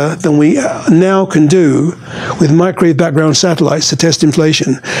better than we now can do with microwave background satellites to test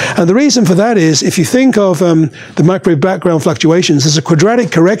inflation. And the reason for that is, if you think of the microwave background fluctuations, there's a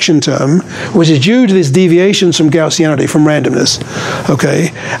quadratic correction term, which is due to this deviations from Gaussianity, from randomness. Okay,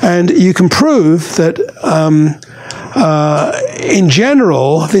 and you can prove that in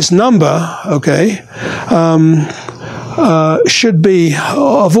general, this number, okay, should be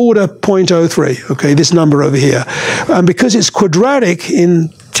of order 0.03, okay, this number over here. And because it's quadratic in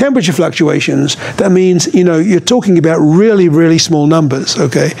temperature fluctuations, that means, you know, you're talking about really, really small numbers,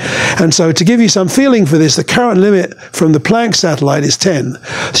 okay? And so to give you some feeling for this, the current limit from the Planck satellite is 10.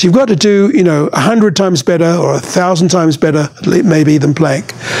 So you've got to do, you know, 100 times better or 1,000 times better, maybe, than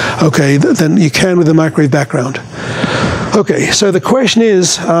Planck, okay, than you can with the microwave background. Okay, so the question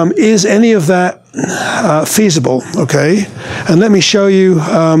is any of that feasible, okay? And let me show you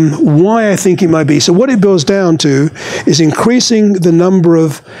why I think it might be. So what it boils down to is increasing the number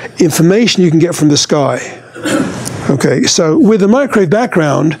of information you can get from the sky. Okay, so with the microwave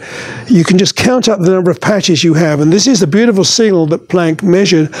background, you can just count up the number of patches you have, and this is the beautiful signal that Planck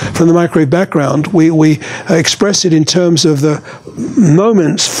measured from the microwave background. We express it in terms of the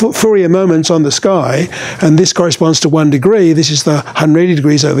moments, Fourier moments on the sky, and this corresponds to 1 degree. This is the 180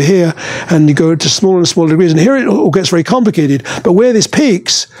 degrees over here, and you go to smaller and smaller degrees, and here it all gets very complicated. But where this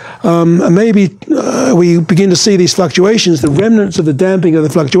peaks, maybe we begin to see these fluctuations, the remnants of the damping of the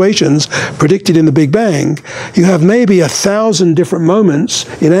fluctuations predicted in the Big Bang. You have maybe 1,000 different moments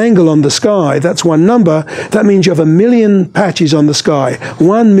in angle on the sky. That's one number. That means you have 1 million patches on the sky,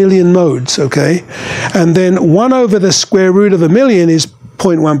 1 million modes, okay? And then 1 over the square root of 1 million is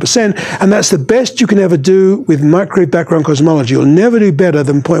 0.1%, and that's the best you can ever do with microwave background cosmology. You'll never do better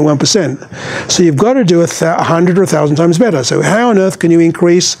than 0.1%. So you've got to do 100 or 1,000 times better. So how on earth can you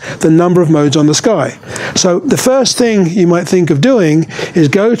increase the number of modes on the sky? So the first thing you might think of doing is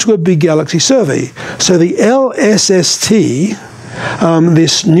go to a big galaxy survey. So the LSST,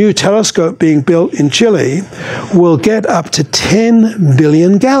 this new telescope being built in Chile, will get up to 10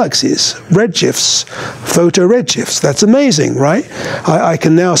 billion galaxies, redshifts, photo redshifts. That's amazing, right? I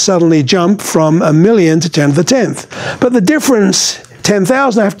can now suddenly jump from 1 million to 10 to the 10th. But the difference,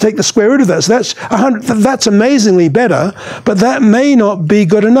 10,000, I have to take the square root of that. So that's 100. That's amazingly better, but that may not be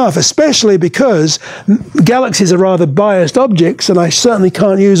good enough, especially because galaxies are rather biased objects, and I certainly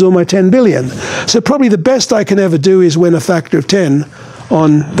can't use all my 10 billion. So probably the best I can ever do is win a factor of 10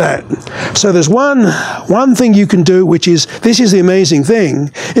 on that. So there's one thing you can do, which is, this is the amazing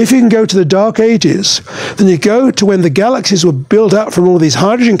thing. If you can go to the dark ages, then you go to when the galaxies were built up from all these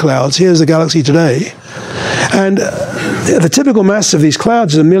hydrogen clouds. Here's the galaxy today. And the typical mass of these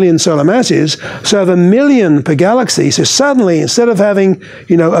clouds is 1 million solar masses, so I have 1 million per galaxy. So suddenly, instead of having,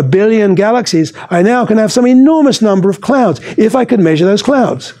 you know, 1 billion galaxies, I now can have some enormous number of clouds, if I could measure those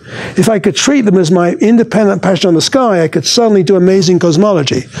clouds. If I could treat them as my independent patch on the sky, I could suddenly do amazing cosmology.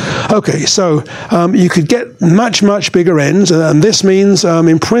 Okay, so you could get much, much bigger ends, and this means,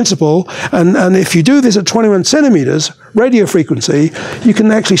 in principle, and if you do this at 21 centimeters, radio frequency, you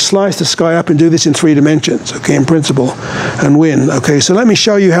can actually slice the sky up and do this in 3 dimensions, okay, in principle, and win. Okay, so let me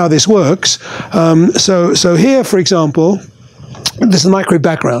show you how this works. So here, for example, this is the microwave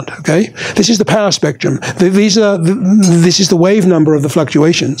background, okay? This is the power spectrum. This is the wave number of the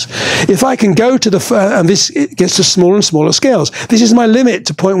fluctuations. If I can go to and it gets to smaller and smaller scales. This is my limit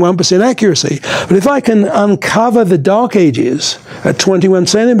to 0.1% accuracy. But if I can uncover the dark ages at 21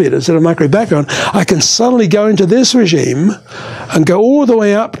 centimeters at a microwave background, I can suddenly go into this regime and go all the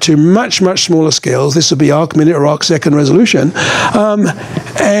way up to much, much smaller scales. This would be arc minute or arc second resolution,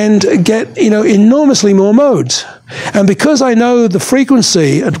 and get, enormously more modes. And because I know the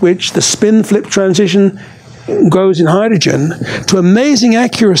frequency at which the spin flip transition goes in hydrogen to amazing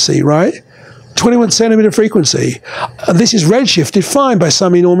accuracy, right? 21 centimeter frequency. This is redshifted fine by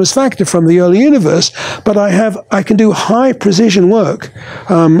some enormous factor from the early universe, but I can do high precision work.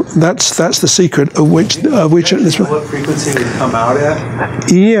 That's the secret of which what frequency would come out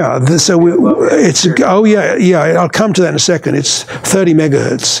at? Yeah, I'll come to that in a second. It's 30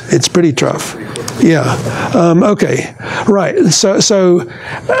 megahertz. It's pretty tough. Yeah. Okay. Right. So,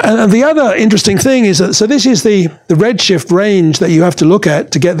 and the other interesting thing is that this is the redshift range that you have to look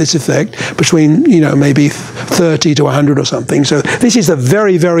at to get this effect between maybe 30 to 100 or something. So this is a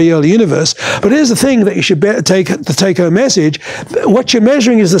very, very early universe. But here's the thing that you should take the take-home message. What you're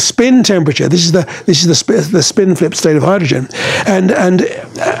measuring is the spin temperature. This is the spin flip state of hydrogen, and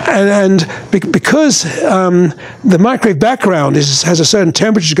because the microwave background has a certain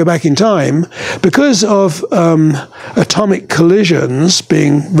temperature to go back in time. Because of atomic collisions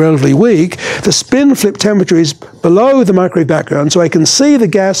being relatively weak, the spin flip temperature is below the microwave background, so I can see the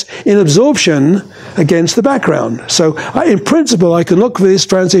gas in absorption against the background. So in principle, I can look for this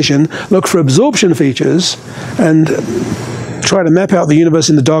transition, look for absorption features, and try to map out the universe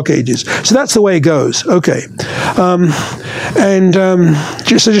in the dark ages. So that's the way it goes. Okay.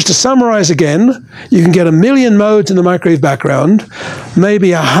 Just to summarize again, you can get 1 million modes in the microwave background,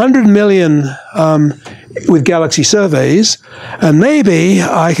 maybe 100 million with galaxy surveys, and maybe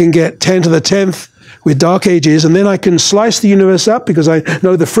I can get 10 to the 10th with dark ages, and then I can slice the universe up because I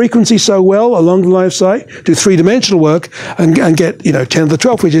know the frequency so well along the line of sight, do three-dimensional work, and get 10 to the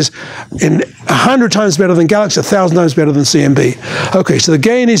 12th, which is 100 times better than galaxy, 1,000 times better than CMB. Okay, so the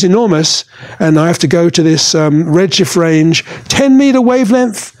gain is enormous, and I have to go to this redshift range, 10-meter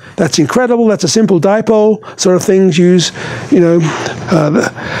wavelength. That's incredible. That's a simple dipole sort of things use,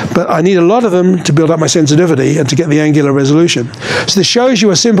 but I need a lot of them to build up my sensitivity and to get the angular resolution. So this shows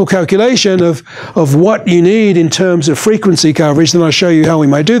you a simple calculation of what you need in terms of frequency coverage. Then I'll show you how we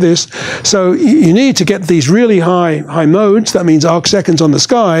might do this. So you need to get these really high modes. That means arc seconds on the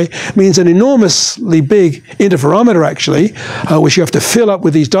sky. Means an enormously big interferometer actually, which you have to fill up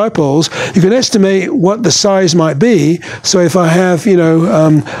with these dipoles. You can estimate what the size might be. So if I have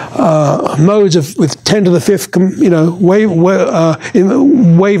modes with 10 to the 5th,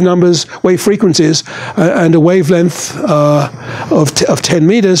 wave numbers, wave frequencies, and a wavelength of 10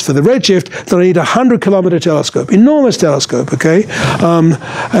 meters for the redshift, then I need a 100-kilometer telescope, enormous telescope, okay?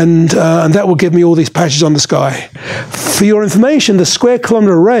 And that will give me all these patches on the sky. For your information, the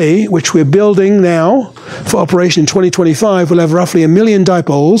square-kilometer array, which we're building now for operation in 2025, will have roughly 1 million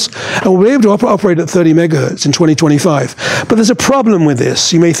dipoles, and we'll be able to operate at 30 megahertz in 2025. But there's a problem with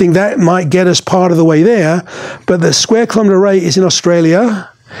this. You may think that might get us part of the way there, but the square-kilometer array is in Australia,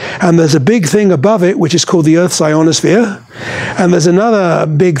 and there's a big thing above it, which is called the Earth's ionosphere. And there's another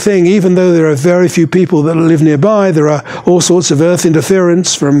big thing, even though there are very few people that live nearby, there are all sorts of Earth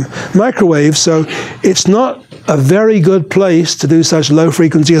interference from microwaves, so it's not a very good place to do such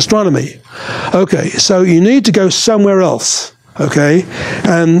low-frequency astronomy. Okay, so you need to go somewhere else. Okay,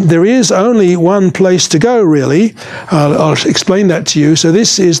 and there is only one place to go, really. I'll explain that to you. So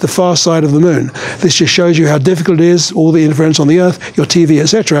this is the far side of the moon. This just shows you how difficult it is, all the interference on the Earth, your TV,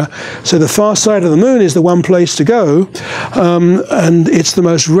 etc. So the far side of the moon is the one place to go, and it's the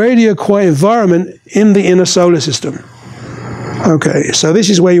most radio-quiet environment in the inner solar system. Okay, so this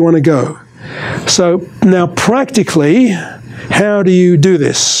is where you want to go. So now practically, how do you do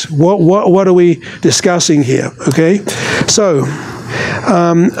this? What are we discussing here? Okay, so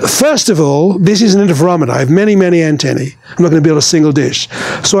first of all, this is an interferometer. I have many antennae. I'm not going to build a single dish.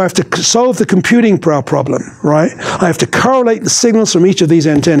 So I have to solve the computing power problem, right? I have to correlate the signals from each of these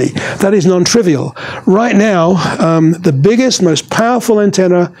antennae. That is non-trivial. Right now, the biggest, most powerful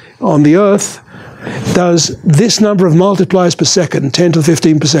antenna on the Earth does this number of multipliers per second, 10 to the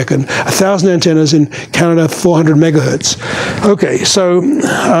 15 per second. 1,000 antennas in Canada, 400 megahertz. Okay, so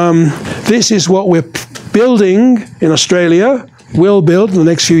this is what we're building in Australia, will build in the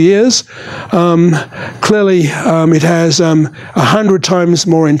next few years. Clearly, it has 100 times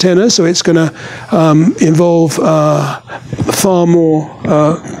more antennas, so it's going to involve far more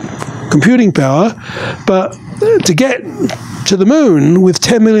computing power, but to get to the moon with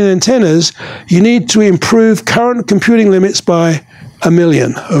 10 million antennas, you need to improve current computing limits by 1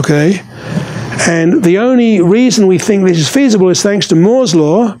 million, okay? And the only reason we think this is feasible is thanks to Moore's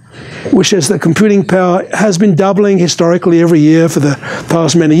law, which says that computing power has been doubling historically every year for the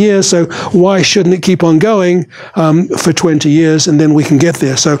past many years. So why shouldn't it keep on going for 20 years, and then we can get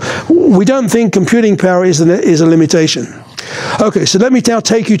there? So we don't think computing power is a limitation. Okay, so let me now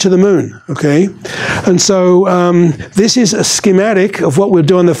take you to the moon, okay? And so this is a schematic of what we'll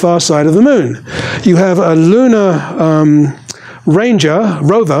do on the far side of the moon. You have a lunar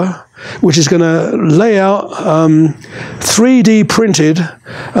rover, which is going to lay out 3D printed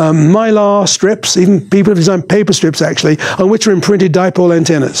mylar strips, even people have designed paper strips actually, on which are imprinted dipole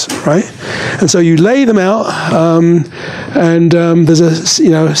antennas, right? And so you lay them out, and there's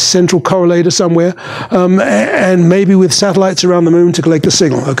a central correlator somewhere, and maybe with satellites around the moon to collect the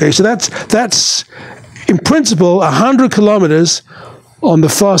signal. Okay, so that's in principle 100 kilometers on the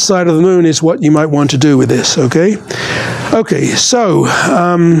far side of the moon is what you might want to do with this. Okay, so.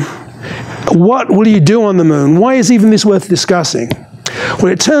 What will you do on the moon? Why is even this worth discussing? Well,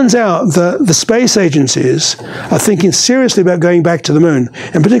 it turns out that the space agencies are thinking seriously about going back to the moon,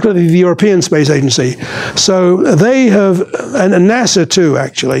 and particularly the European Space Agency. So they have, and NASA too,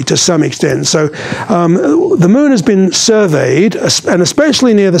 actually, to some extent. So the moon has been surveyed, and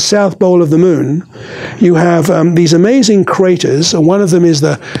especially near the south pole of the moon, you have these amazing craters. One of them is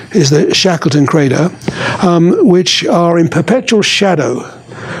the Shackleton crater, which are in perpetual shadow.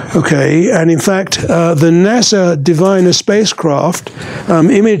 Okay, and in fact, the NASA Diviner spacecraft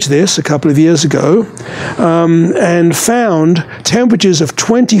imaged this a couple of years ago and found temperatures of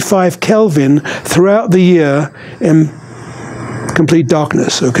 25 Kelvin throughout the year in complete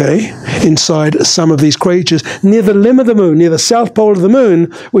darkness, okay, inside some of these craters near the limb of the moon, near the south pole of the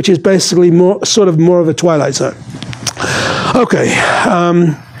moon, which is basically more of a twilight zone. Okay,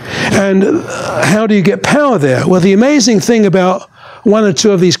 and how do you get power there? Well, the amazing thing about one or two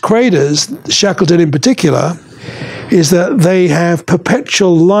of these craters, Shackleton in particular, is that they have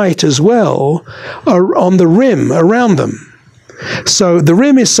perpetual light as well on the rim around them. So the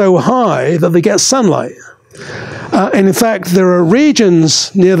rim is so high that they get sunlight. And in fact, there are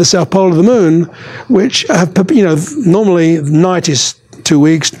regions near the south pole of the moon which have, normally night is 2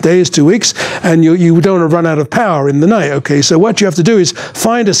 weeks, day is 2 weeks, and you don't want to run out of power in the night, okay? So what you have to do is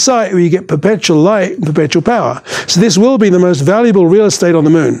find a site where you get perpetual light and perpetual power. So this will be the most valuable real estate on the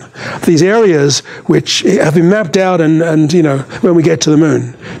moon. These areas which have been mapped out and when we get to the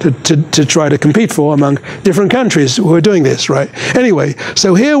moon to try to compete for among different countries who are doing this, right? Anyway,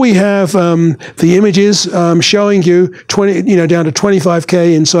 so here we have the images showing you down to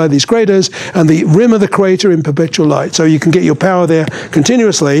 25K inside these craters and the rim of the crater in perpetual light. So you can get your power there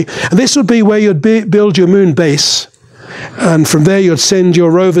continuously, and this would be where you'd build your moon base, and from there you'd send your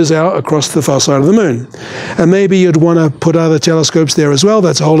rovers out across the far side of the moon. And maybe you'd want to put other telescopes there as well.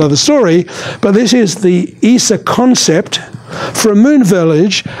 That's a whole other story, but this is the ESA concept for a moon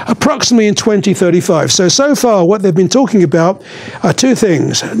village approximately in 2035. So far what they've been talking about are two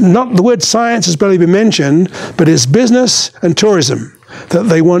things. Not the word science has barely been mentioned, but it's business and tourism that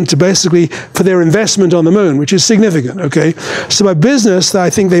they want to basically for their investment on the moon, which is significant, okay? So by business, I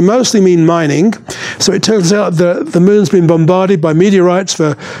think they mostly mean mining. So it turns out that the moon's been bombarded by meteorites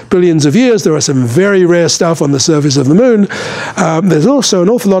for billions of years. There are some very rare stuff on the surface of the moon. There's also an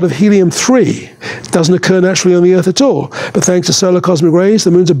awful lot of helium-3. It doesn't occur naturally on the Earth at all. But thanks to solar cosmic rays,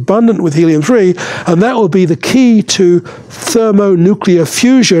 the moon's abundant with helium-3, and that will be the key to thermonuclear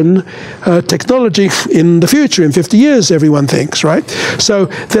fusion technology in the future, in 50 years, everyone thinks, right? So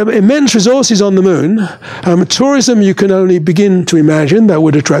there are immense resources on the moon. Tourism, you can only begin to imagine, that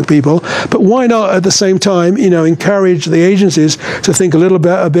would attract people. But why not at the same time, encourage the agencies to think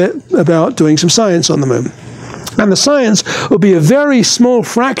a bit about doing some science on the moon? And the science will be a very small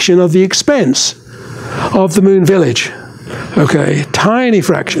fraction of the expense of the moon village. Okay, tiny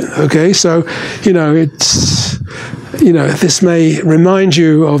fraction. Okay, so, this may remind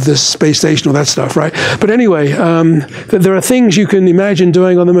you of the space station, all that stuff, right? But anyway, there are things you can imagine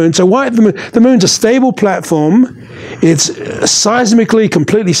doing on the moon. So why the moon's a stable platform. It's seismically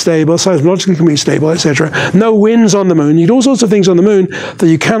completely stable, seismologically completely stable, etc. No winds on the moon. You do all sorts of things on the moon that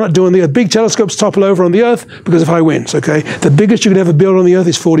you cannot do on the Earth. Big telescopes topple over on the Earth because of high winds, okay? The biggest you could ever build on the Earth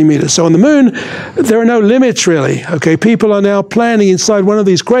is 40 meters. So on the moon, there are no limits, really, okay? People are now planning inside one of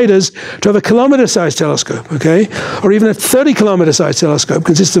these craters to have a kilometer-sized telescope, okay? Or even a 30-kilometer-sized telescope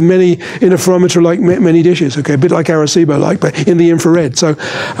consists of many interferometer-like many dishes, okay? A bit like Arecibo-like, but in the infrared. So,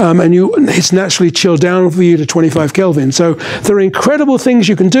 it's naturally chilled down for you to 25 Kelvin. Kelvin. So there are incredible things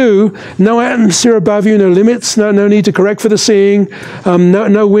you can do. No atmosphere above you, no limits, no need to correct for the seeing,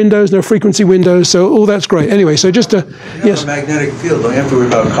 no windows, no frequency windows. So all that's great. Anyway, so just to yes. A magnetic field. Don't you have to worry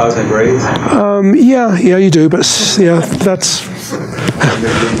about cosmic rays? Yeah, you do. But yeah, that's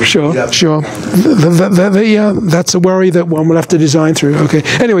sure. Yeah, that's a worry that one will have to design through. Okay.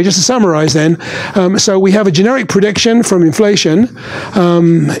 Anyway, just to summarize then, so we have a generic prediction from inflation.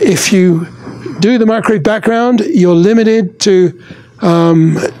 If you do the microwave background, you're limited to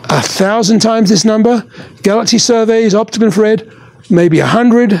 1,000 times this number. Galaxy surveys, optical infrared, maybe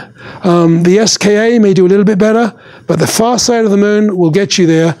 100. The SKA may do a little bit better, but the far side of the moon will get you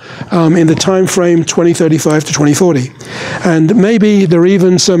there in the time frame 2035 to 2040. And maybe there are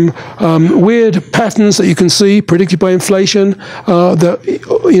even some weird patterns that you can see predicted by inflation that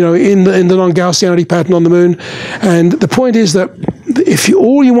in the non-Gaussianity pattern on the moon. And the point is that if you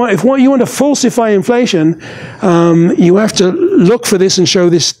want to falsify inflation, you have to look for this and show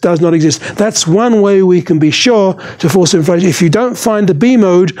this does not exist. That's one way we can be sure to falsify inflation. If you don't find the B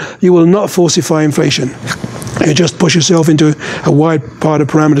mode, you will not falsify inflation. You just push yourself into a wide part of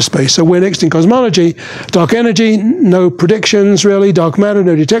parameter space. So we're next in cosmology. Dark energy, no predictions really. Dark matter,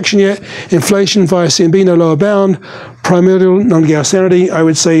 no detection yet. Inflation via CMB, no lower bound. Primordial non-Gaussianity, I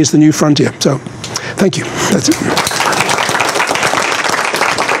would say, is the new frontier. So thank you. That's it.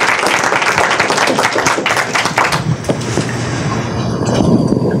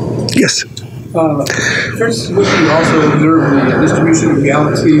 Yes. First, we also observed the distribution of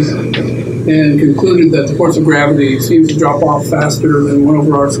galaxies and concluded that the force of gravity seems to drop off faster than 1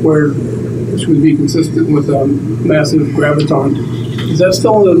 over r squared, which would be consistent with a massive graviton. Is that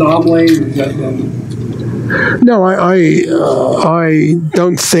still an anomaly? Or is that, no, I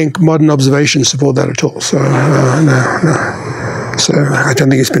don't think modern observations support that at all. So no. So I don't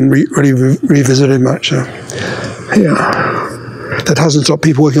think it's been really revisited much. So, yeah. That hasn't stopped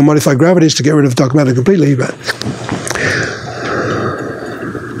people working on modified gravities to get rid of dark matter completely, but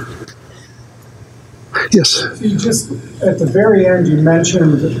yes. So you just at the very end, you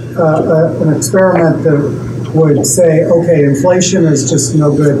mentioned an experiment that would say, okay, inflation is just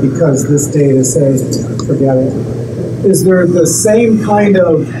no good because this data says forget it. Is there the same kind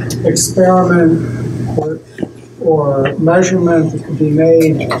of experiment or measurement that could be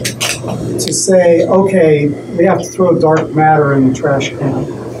made to say, okay, we have to throw dark matter in the trash can?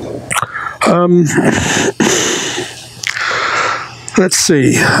 Let's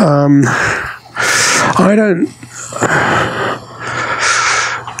see. I don't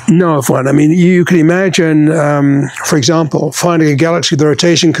know of one. I mean, you could imagine, for example, finding a galaxy with a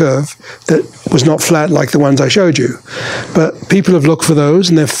rotation curve that was not flat like the ones I showed you. But people have looked for those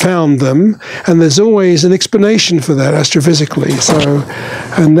and they've found them, and there's always an explanation for that astrophysically. So,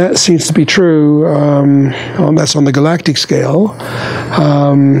 and that seems to be true. That's on the galactic scale.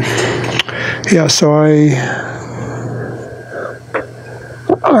 Yeah, so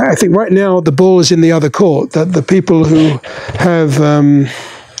I think right now the ball is in the other court, that the people who have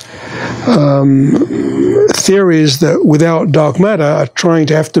theories that without dark matter are trying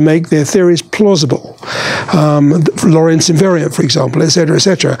to have to make their theories plausible. Lorentz invariant, for example, etc.,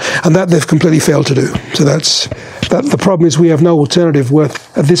 etc., and that they've completely failed to do. So that's the problem is we have no alternative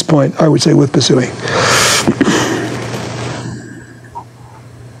worth, at this point, I would say, worth pursuing.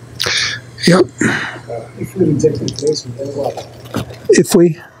 Yep. If we detect inflation, then what? If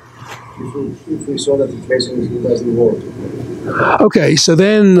we saw that inflation doesn't work. Okay, so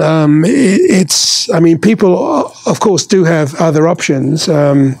then I mean, people, of course, do have other options.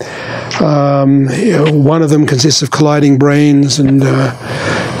 One of them consists of colliding brains and,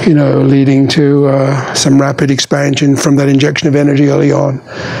 leading to some rapid expansion from that injection of energy early on.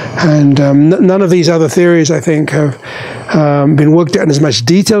 And none of these other theories, I think, have been worked out in as much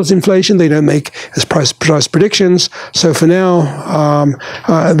detail as inflation. They don't make as precise predictions. So for now,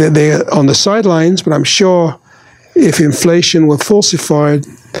 they're on the sidelines, but I'm sure if inflation were falsified,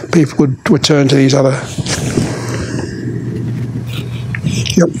 people would turn to these other.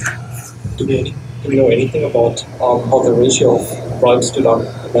 Yep. Do we know anything about how the ratio of bright to dark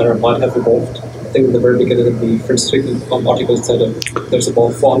matter might have evolved? I think in the very beginning of the first article said that there's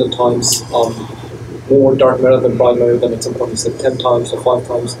about 400 times more dark matter than bright matter, then at some point it said 10 times or 5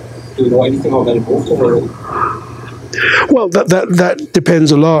 times. Do we know anything how that evolved over? Well, that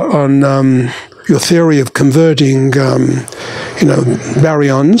depends a lot on your theory of converting,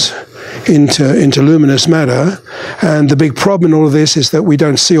 baryons into luminous matter. And the big problem in all of this is that we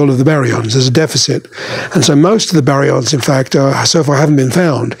don't see all of the baryons. There's a deficit. And so most of the baryons, in fact, so far haven't been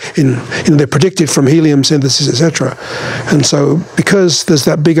found. They're predicted from helium synthesis, etc. And so because there's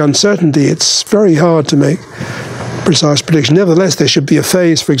that big uncertainty, it's very hard to make precise prediction. Nevertheless, there should be a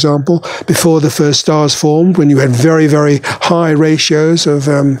phase, for example, before the first stars formed, when you had very, very high ratios of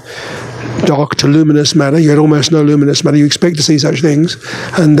dark to luminous matter. You had almost no luminous matter. You expect to see such things,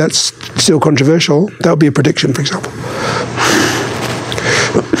 and that's still controversial. That would be a prediction, for example.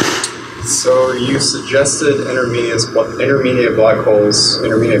 So you suggested intermediate mass black holes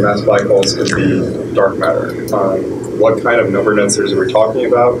could be dark matter. What kind of number densities are we talking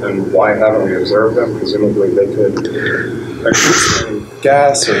about, and why haven't we observed them? Presumably they could accrete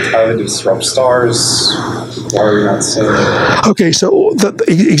gas or entirely disrupt stars. Why are we not seeing it? Okay, so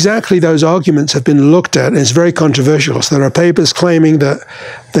exactly those arguments have been looked at, and it's very controversial. So there are papers claiming that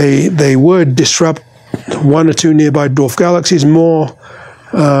they would disrupt one or two nearby dwarf galaxies more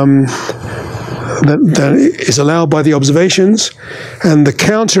than is allowed by the observations. And the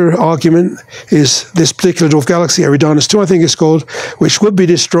counter argument is this particular dwarf galaxy, Eridanus 2, I think it's called, which would be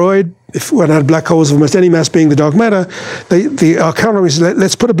destroyed if one had black holes of almost any mass being the dark matter. Our counter argument is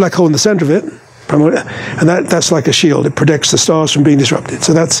let's put a black hole in the center of it, and that's like a shield. It protects the stars from being disrupted.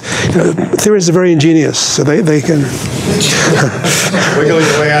 So that's, theories are very ingenious, so they can wiggle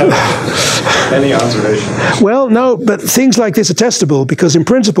your way out of any observation. Well, no, but things like this are testable, because in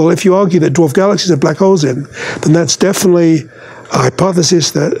principle, if you argue that dwarf galaxies have black holes in, then that's definitely a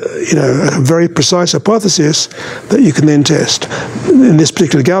hypothesis that, a very precise hypothesis that you can then test. In this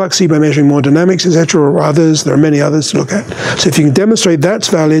particular galaxy, by measuring more dynamics, etc., or others, there are many others to look at. So if you can demonstrate that's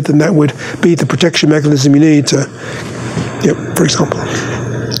valid, then that would be the protection mechanism you need to, for example.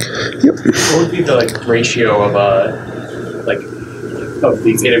 Yep. What would be the ratio of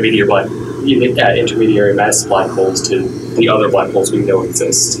these intermediary mass black holes to the other black holes we know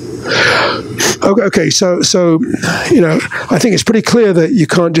exist? Okay, so I think it's pretty clear that you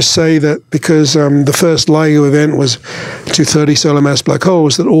can't just say that because the first LIGO event was 230 solar mass black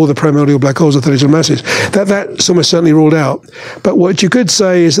holes, that all the primordial black holes are 30 solar masses. That's almost certainly ruled out. But what you could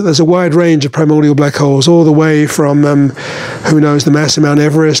say is that there's a wide range of primordial black holes, all the way from, who knows, the mass of Mount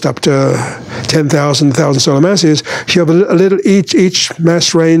Everest up to 10,000, 1,000 solar masses. So you have a little, each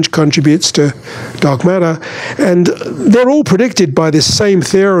mass range contributes to dark matter. And they're all predicted by this same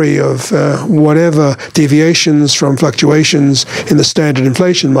theory of whatever deviations from fluctuations in the standard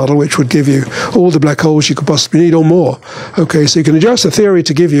inflation model, which would give you all the black holes you could possibly need or more. Okay, so you can adjust the theory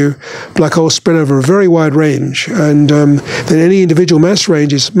to give you black holes spread over a very wide range, and then any individual mass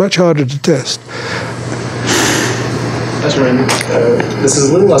range is much harder to test. That's right. This is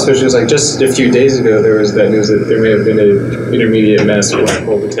a little less suspicious. Like just a few days ago, there was that news that there may have been an intermediate mass black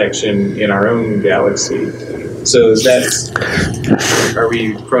hole detection in our own galaxy. So are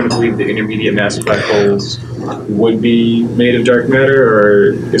we prone to believe that intermediate mass black holes would be made of dark matter,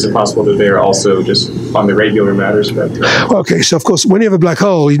 or is it possible that they are also just on the regular matter spectrum? Okay, so of course, when you have a black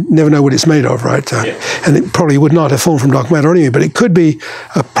hole, you never know what it's made of, right? And it probably would not have formed from dark matter anyway, but it could be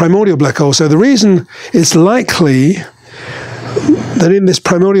a primordial black hole. So the reason it's likely that in this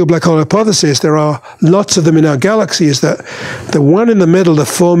primordial black hole hypothesis, there are lots of them in our galaxy, is that the one in the middle, the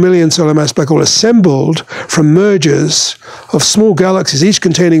 4 million solar mass black hole, assembled from mergers of small galaxies, each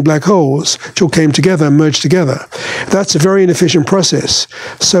containing black holes, which all came together and merged together. That's a very inefficient process.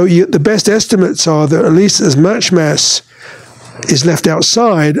 So the best estimates are that at least as much mass is left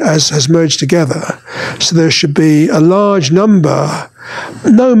outside as has merged together. So there should be a large number,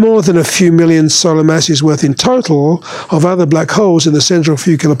 no more than a few million solar masses worth in total, of other black holes in the central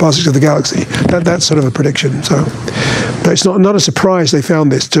few kiloparsecs of the galaxy. That's sort of a prediction. So but it's not a surprise they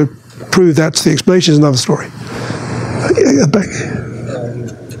found this. To prove that's the explanation is another story. Back.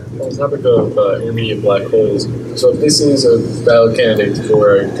 On the topic of intermediate black holes, so if this is a valid candidate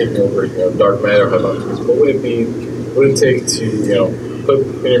for taking over dark matter hypothesis, what would it take to put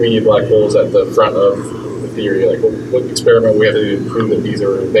intermediate black holes at the front of the theory? Like what experiment we have to do to prove that these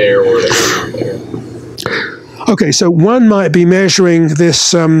are there or there? Okay, so one might be measuring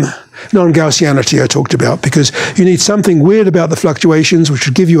this non-Gaussianity I talked about, because you need something weird about the fluctuations which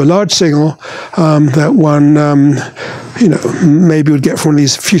would give you a large signal that one maybe would get from one of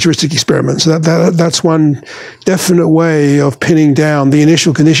these futuristic experiments. That's one definite way of pinning down the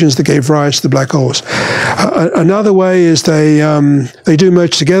initial conditions that gave rise to the black holes. Another way is they do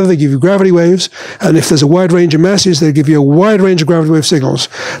merge together. They give you gravity waves, and if there's a wide range of masses, they give you a wide range of gravity wave signals,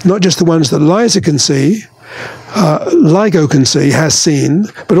 not just the ones that LISA can see, LIGO can see, has seen,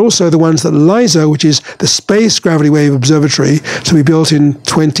 but also the ones that LISA, which is the Space Gravity Wave Observatory, to be built in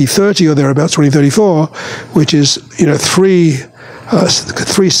 2030 or thereabouts, 2034, which is three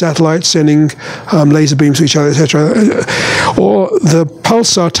satellites sending laser beams to each other, etc. Or the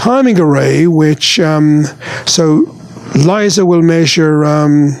pulsar timing array, which so LISA will measure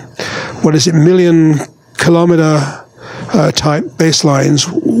million kilometer type baselines,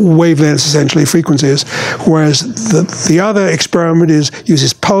 wavelengths essentially, frequencies, whereas the other experiment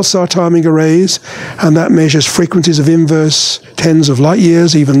uses pulsar timing arrays, and that measures frequencies of inverse tens of light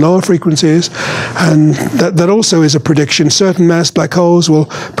years, even lower frequencies, and that also is a prediction. Certain mass black holes will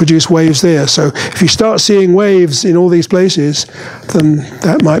produce waves there, so if you start seeing waves in all these places, then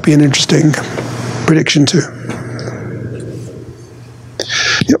that might be an interesting prediction too.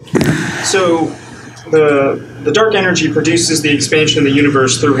 Yep. So the dark energy produces the expansion of the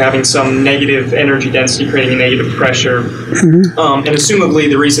universe through having some negative energy density, creating a negative pressure. Mm-hmm. And assumably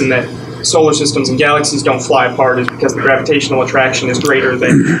the reason that solar systems and galaxies don't fly apart is because the gravitational attraction is greater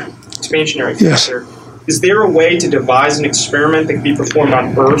than expansionary factor. Yes. Is there a way to devise an experiment that can be performed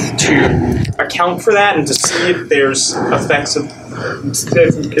on Earth to account for that and to see if there's effects of,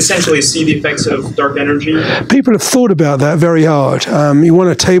 essentially see the effects of dark energy? People have thought about that very hard. You want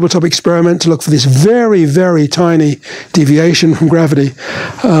a tabletop experiment to look for this very, very tiny deviation from gravity.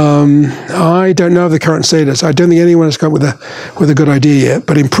 I don't know of the current status. I don't think anyone has come up with a good idea yet.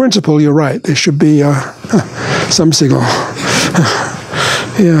 But in principle, you're right. There should be some signal.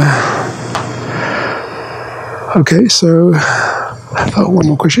 Yeah. Okay, so one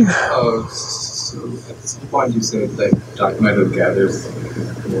more question. So at some point you said that dark matter gathers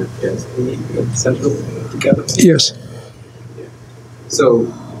more density in the center of the galaxy. Yes. So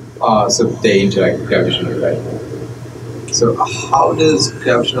they interact with gravitational, right? So how does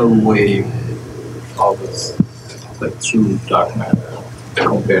gravitational wave always through dark matter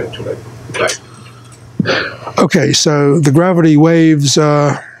compared to light? Okay, so the gravity waves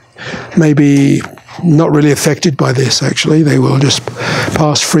are maybe not really affected by this, actually. They will just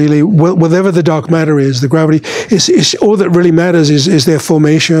pass freely. Whatever the dark matter is, the gravity, is all that really matters is their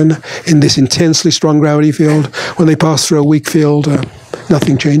formation in this intensely strong gravity field. When they pass through a weak field,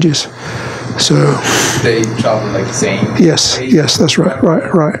 nothing changes. So they travel like the same? Yes, that's right.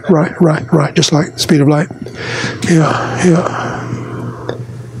 Just like the speed of light. Yeah.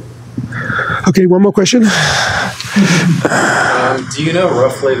 Okay, one more question. Do you know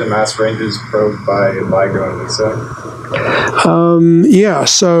roughly the mass ranges probed by LIGO and LISA? Yeah,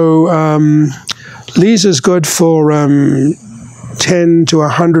 so LISA's good for 10 to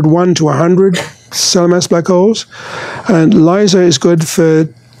 100, 1 to 100 solar mass black holes, and LISA is good for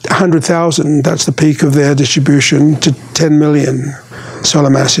 100,000. That's the peak of their distribution, to 10 million solar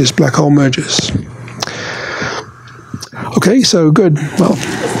masses black hole mergers. Okay, so good. Well,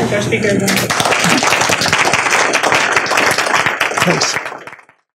 Thanks.